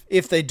know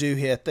if they do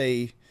hit,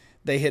 they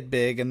hit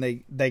big and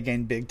they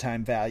gain big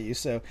time value.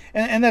 So,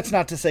 and that's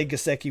not to say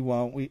Gesicki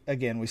won't. We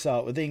saw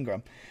it with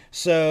Ingram.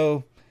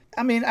 So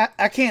I mean,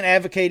 I can't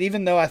advocate,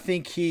 even though I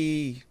think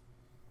he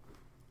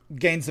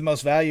gains the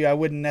most value, I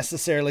wouldn't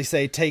necessarily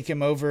say take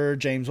him over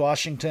James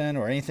Washington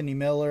or Anthony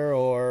Miller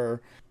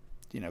or,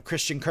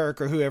 Christian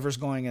Kirk or whoever's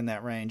going in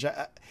that range.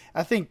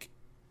 I think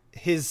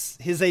his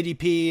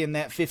ADP in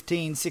that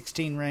 15,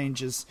 16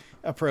 range is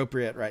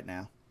appropriate right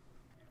now.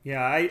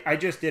 Yeah, I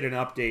just did an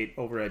update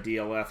over at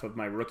DLF of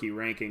my rookie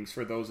rankings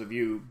for those of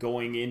you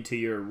going into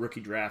your rookie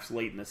drafts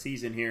late in the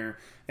season here.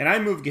 And I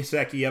moved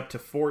Gesicki up to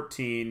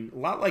 14. A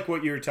lot like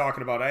what you were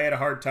talking about. I had a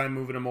hard time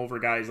moving him over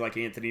guys like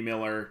Anthony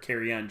Miller,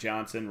 Kerryon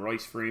Johnson,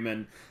 Royce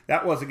Freeman.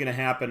 That wasn't going to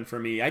happen for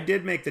me. I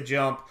did make the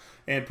jump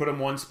and put him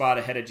one spot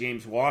ahead of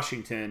James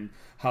Washington.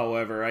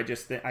 However, I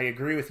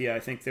agree with you.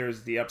 I think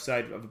there's the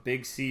upside of a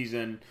big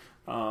season.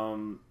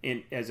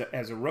 As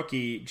a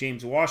rookie,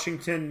 James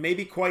Washington,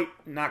 maybe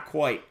not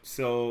quite.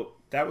 So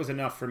that was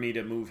enough for me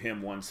to move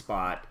him one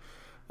spot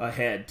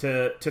ahead.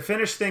 To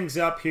finish things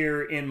up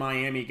here in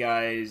Miami,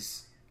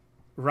 guys,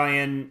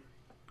 Ryan,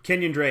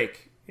 Kenyon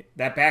Drake,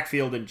 that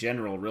backfield in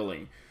general,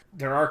 really.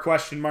 There are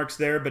question marks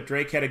there, but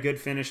Drake had a good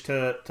finish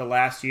to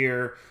last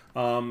year.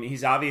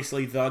 He's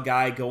obviously the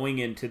guy going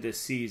into this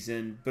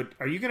season, but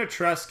are you going to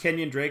trust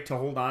Kenyon Drake to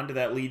hold on to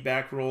that lead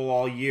back role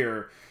all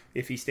year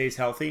if he stays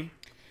healthy?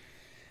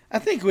 I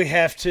think we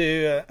have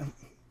to.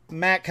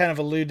 Matt kind of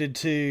alluded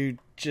to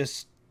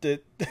just the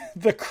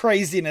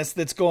craziness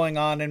that's going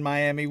on in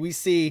Miami. We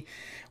see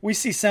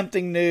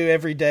something new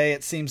every day,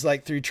 it seems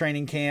like, through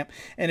training camp.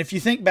 And if you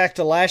think back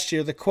to last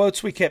year, the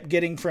quotes we kept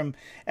getting from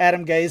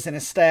Adam Gase and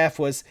his staff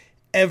was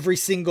every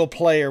single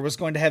player was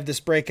going to have this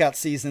breakout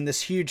season,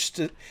 this huge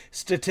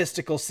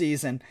statistical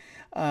season,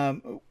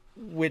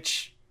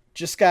 which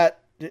just got,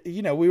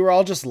 we were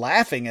all just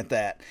laughing at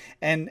that.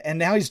 And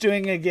now he's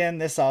doing it again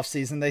this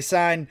offseason. They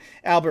signed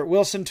Albert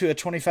Wilson to a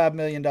 $25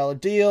 million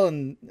deal,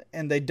 and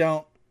they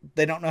don't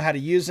know how to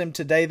use him.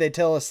 Today they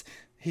tell us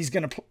he's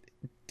going to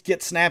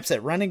get snaps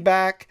at running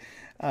back.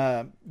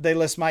 They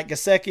list Mike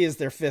Gesicki as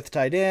their fifth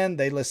tight end.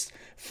 They list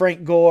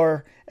Frank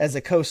Gore as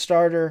a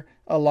co-starter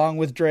along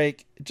with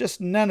Drake. Just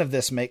none of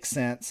this makes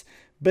sense.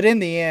 But in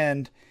the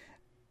end,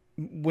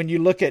 when you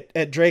look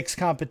at Drake's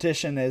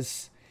competition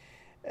as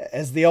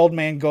the old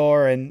man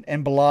Gore and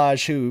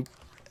Balaj, who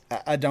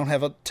I don't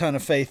have a ton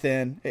of faith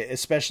in,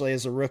 especially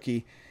as a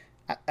rookie,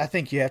 I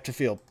think you have to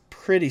feel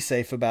pretty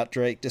safe about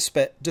Drake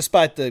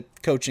despite the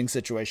coaching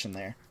situation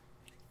there.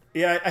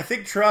 Yeah, I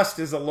think trust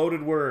is a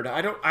loaded word.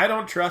 I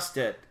don't trust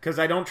it because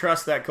I don't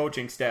trust that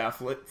coaching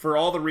staff for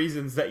all the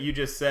reasons that you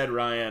just said,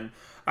 Ryan.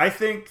 I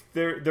think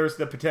there's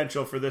the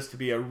potential for this to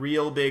be a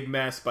real big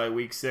mess by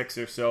week 6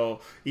 or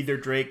so. Either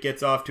Drake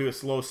gets off to a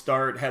slow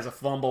start, has a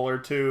fumble or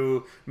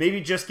two,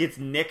 maybe just gets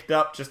nicked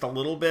up just a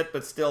little bit,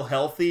 but still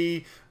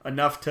healthy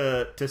enough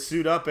to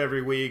suit up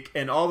every week,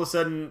 and all of a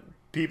sudden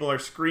people are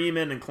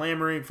screaming and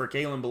clamoring for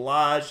Kalen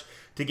Balaj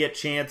to get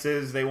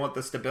chances. They want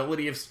the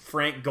stability of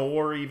Frank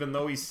Gore, even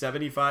though he's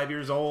 75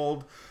 years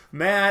old.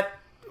 Matt,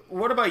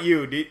 what about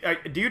you?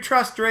 Do you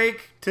trust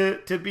Drake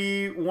to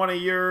be one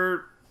of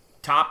your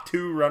top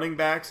 2 running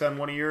backs on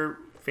one of your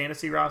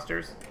fantasy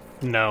rosters?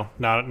 No,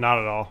 not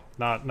at all.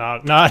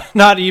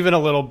 Not even a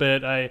little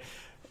bit.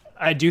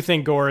 I do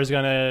think Gore is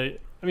gonna.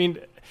 I mean,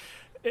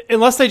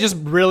 unless they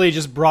just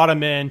brought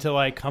him in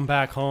to come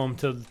back home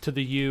to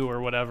the U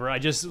or whatever. I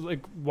just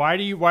why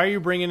are you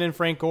bringing in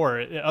Frank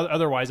Gore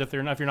otherwise if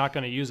you're not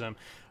going to use him?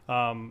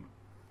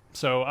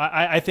 So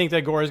I think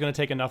that Gore is going to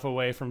take enough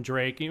away from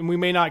Drake. We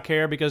may not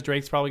care because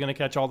Drake's probably going to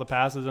catch all the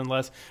passes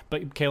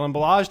but Kalen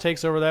Balaj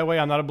takes over that way.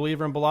 I'm not a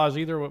believer in Balaj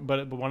either,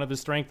 but one of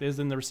his strengths is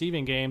in the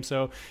receiving game.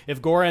 So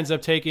if Gore ends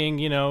up taking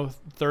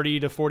 30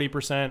 to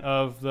 40%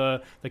 of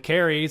the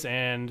carries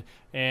and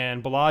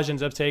Balaj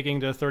ends up taking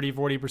the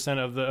 30-40%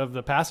 of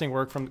the passing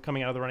work from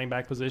coming out of the running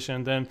back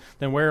position, then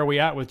where are we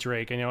at with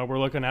Drake? And we're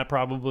looking at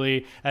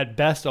probably at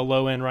best a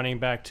low end running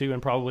back 2 and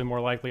probably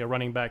more likely a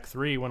running back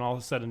 3 when all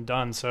is said and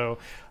done. So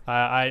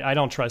I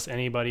don't trust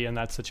anybody in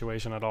that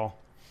situation at all.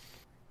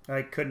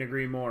 I couldn't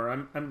agree more.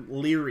 I'm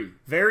leery,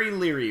 very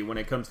leery when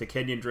it comes to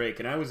Kenyon Drake,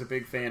 and I was a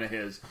big fan of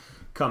his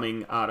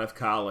coming out of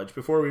college.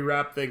 Before we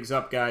wrap things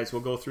up, guys,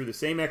 we'll go through the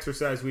same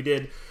exercise we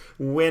did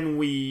when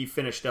we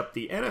finished up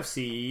the NFC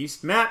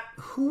East. Matt,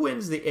 who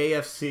wins the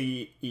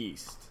AFC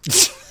East?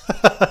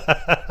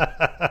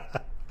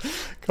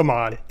 Come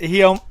on.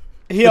 He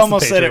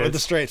almost said it with a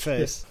straight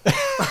face.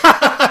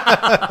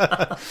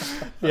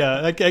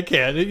 Yeah, I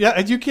can't. Yeah,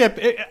 you can't.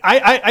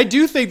 I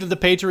do think that the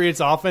Patriots'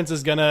 offense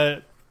is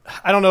gonna.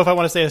 I don't know if I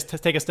want to say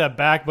take a step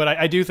back, but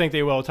I do think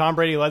they will. Tom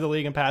Brady led the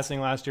league in passing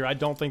last year. I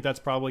don't think that's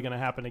probably going to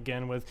happen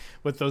again with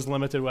those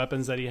limited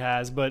weapons that he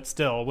has. But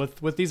still,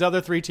 with these other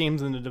 3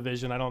 teams in the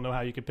division, I don't know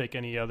how you could pick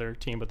any other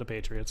team but the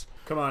Patriots.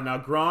 Come on, now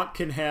Gronk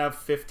can have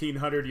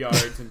 1,500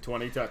 yards and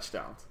 20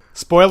 touchdowns.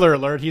 Spoiler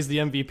alert, he's the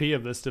MVP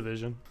of this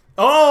division.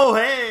 Oh,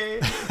 hey!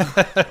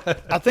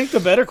 I think the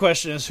better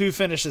question is who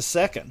finishes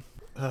second.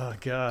 Oh,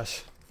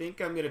 gosh. I think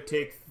I'm going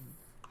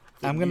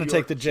to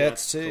take the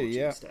Jets too,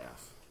 yeah.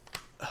 Staff.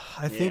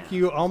 I think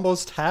you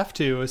almost have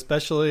to,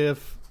 especially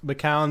if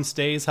McCown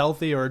stays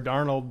healthy or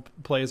Darnold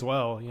plays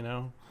well,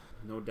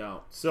 No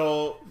doubt.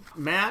 So,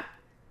 Matt,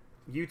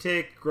 you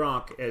take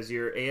Gronk as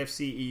your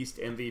AFC East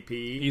MVP.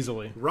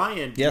 Easily.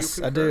 Ryan,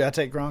 Yes, I do. I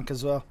take Gronk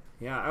as well.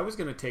 Yeah, I was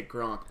going to take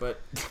Gronk,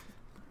 but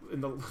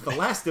in the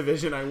last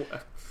division, I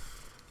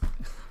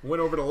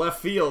went over to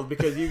left field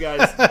because you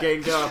guys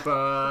ganged up.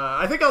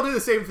 I think I'll do the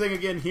same thing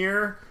again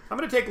here. I'm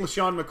going to take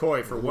LaShawn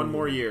McCoy for one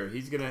more year.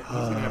 He's gonna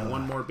have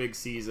one more big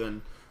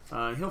season.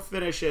 He'll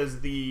finish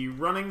as the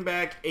running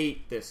back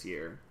 8 this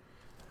year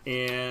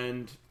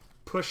and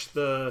push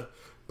the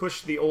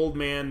old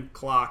man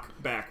clock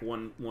back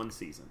one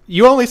season.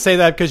 You only say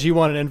that because you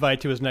want an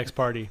invite to his next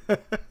party.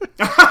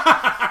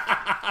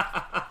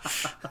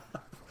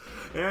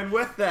 And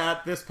with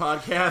that, this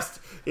podcast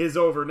is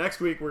over. Next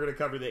week, we're going to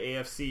cover the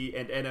AFC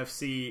and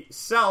NFC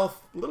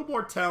South. A little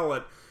more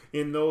talent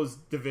in those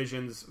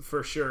divisions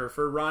for sure.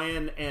 For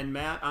Ryan and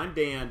Matt, I'm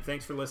Dan.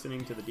 Thanks for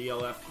listening to the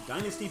DLF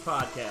Dynasty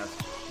Podcast.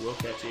 We'll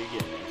catch you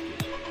again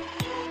next week.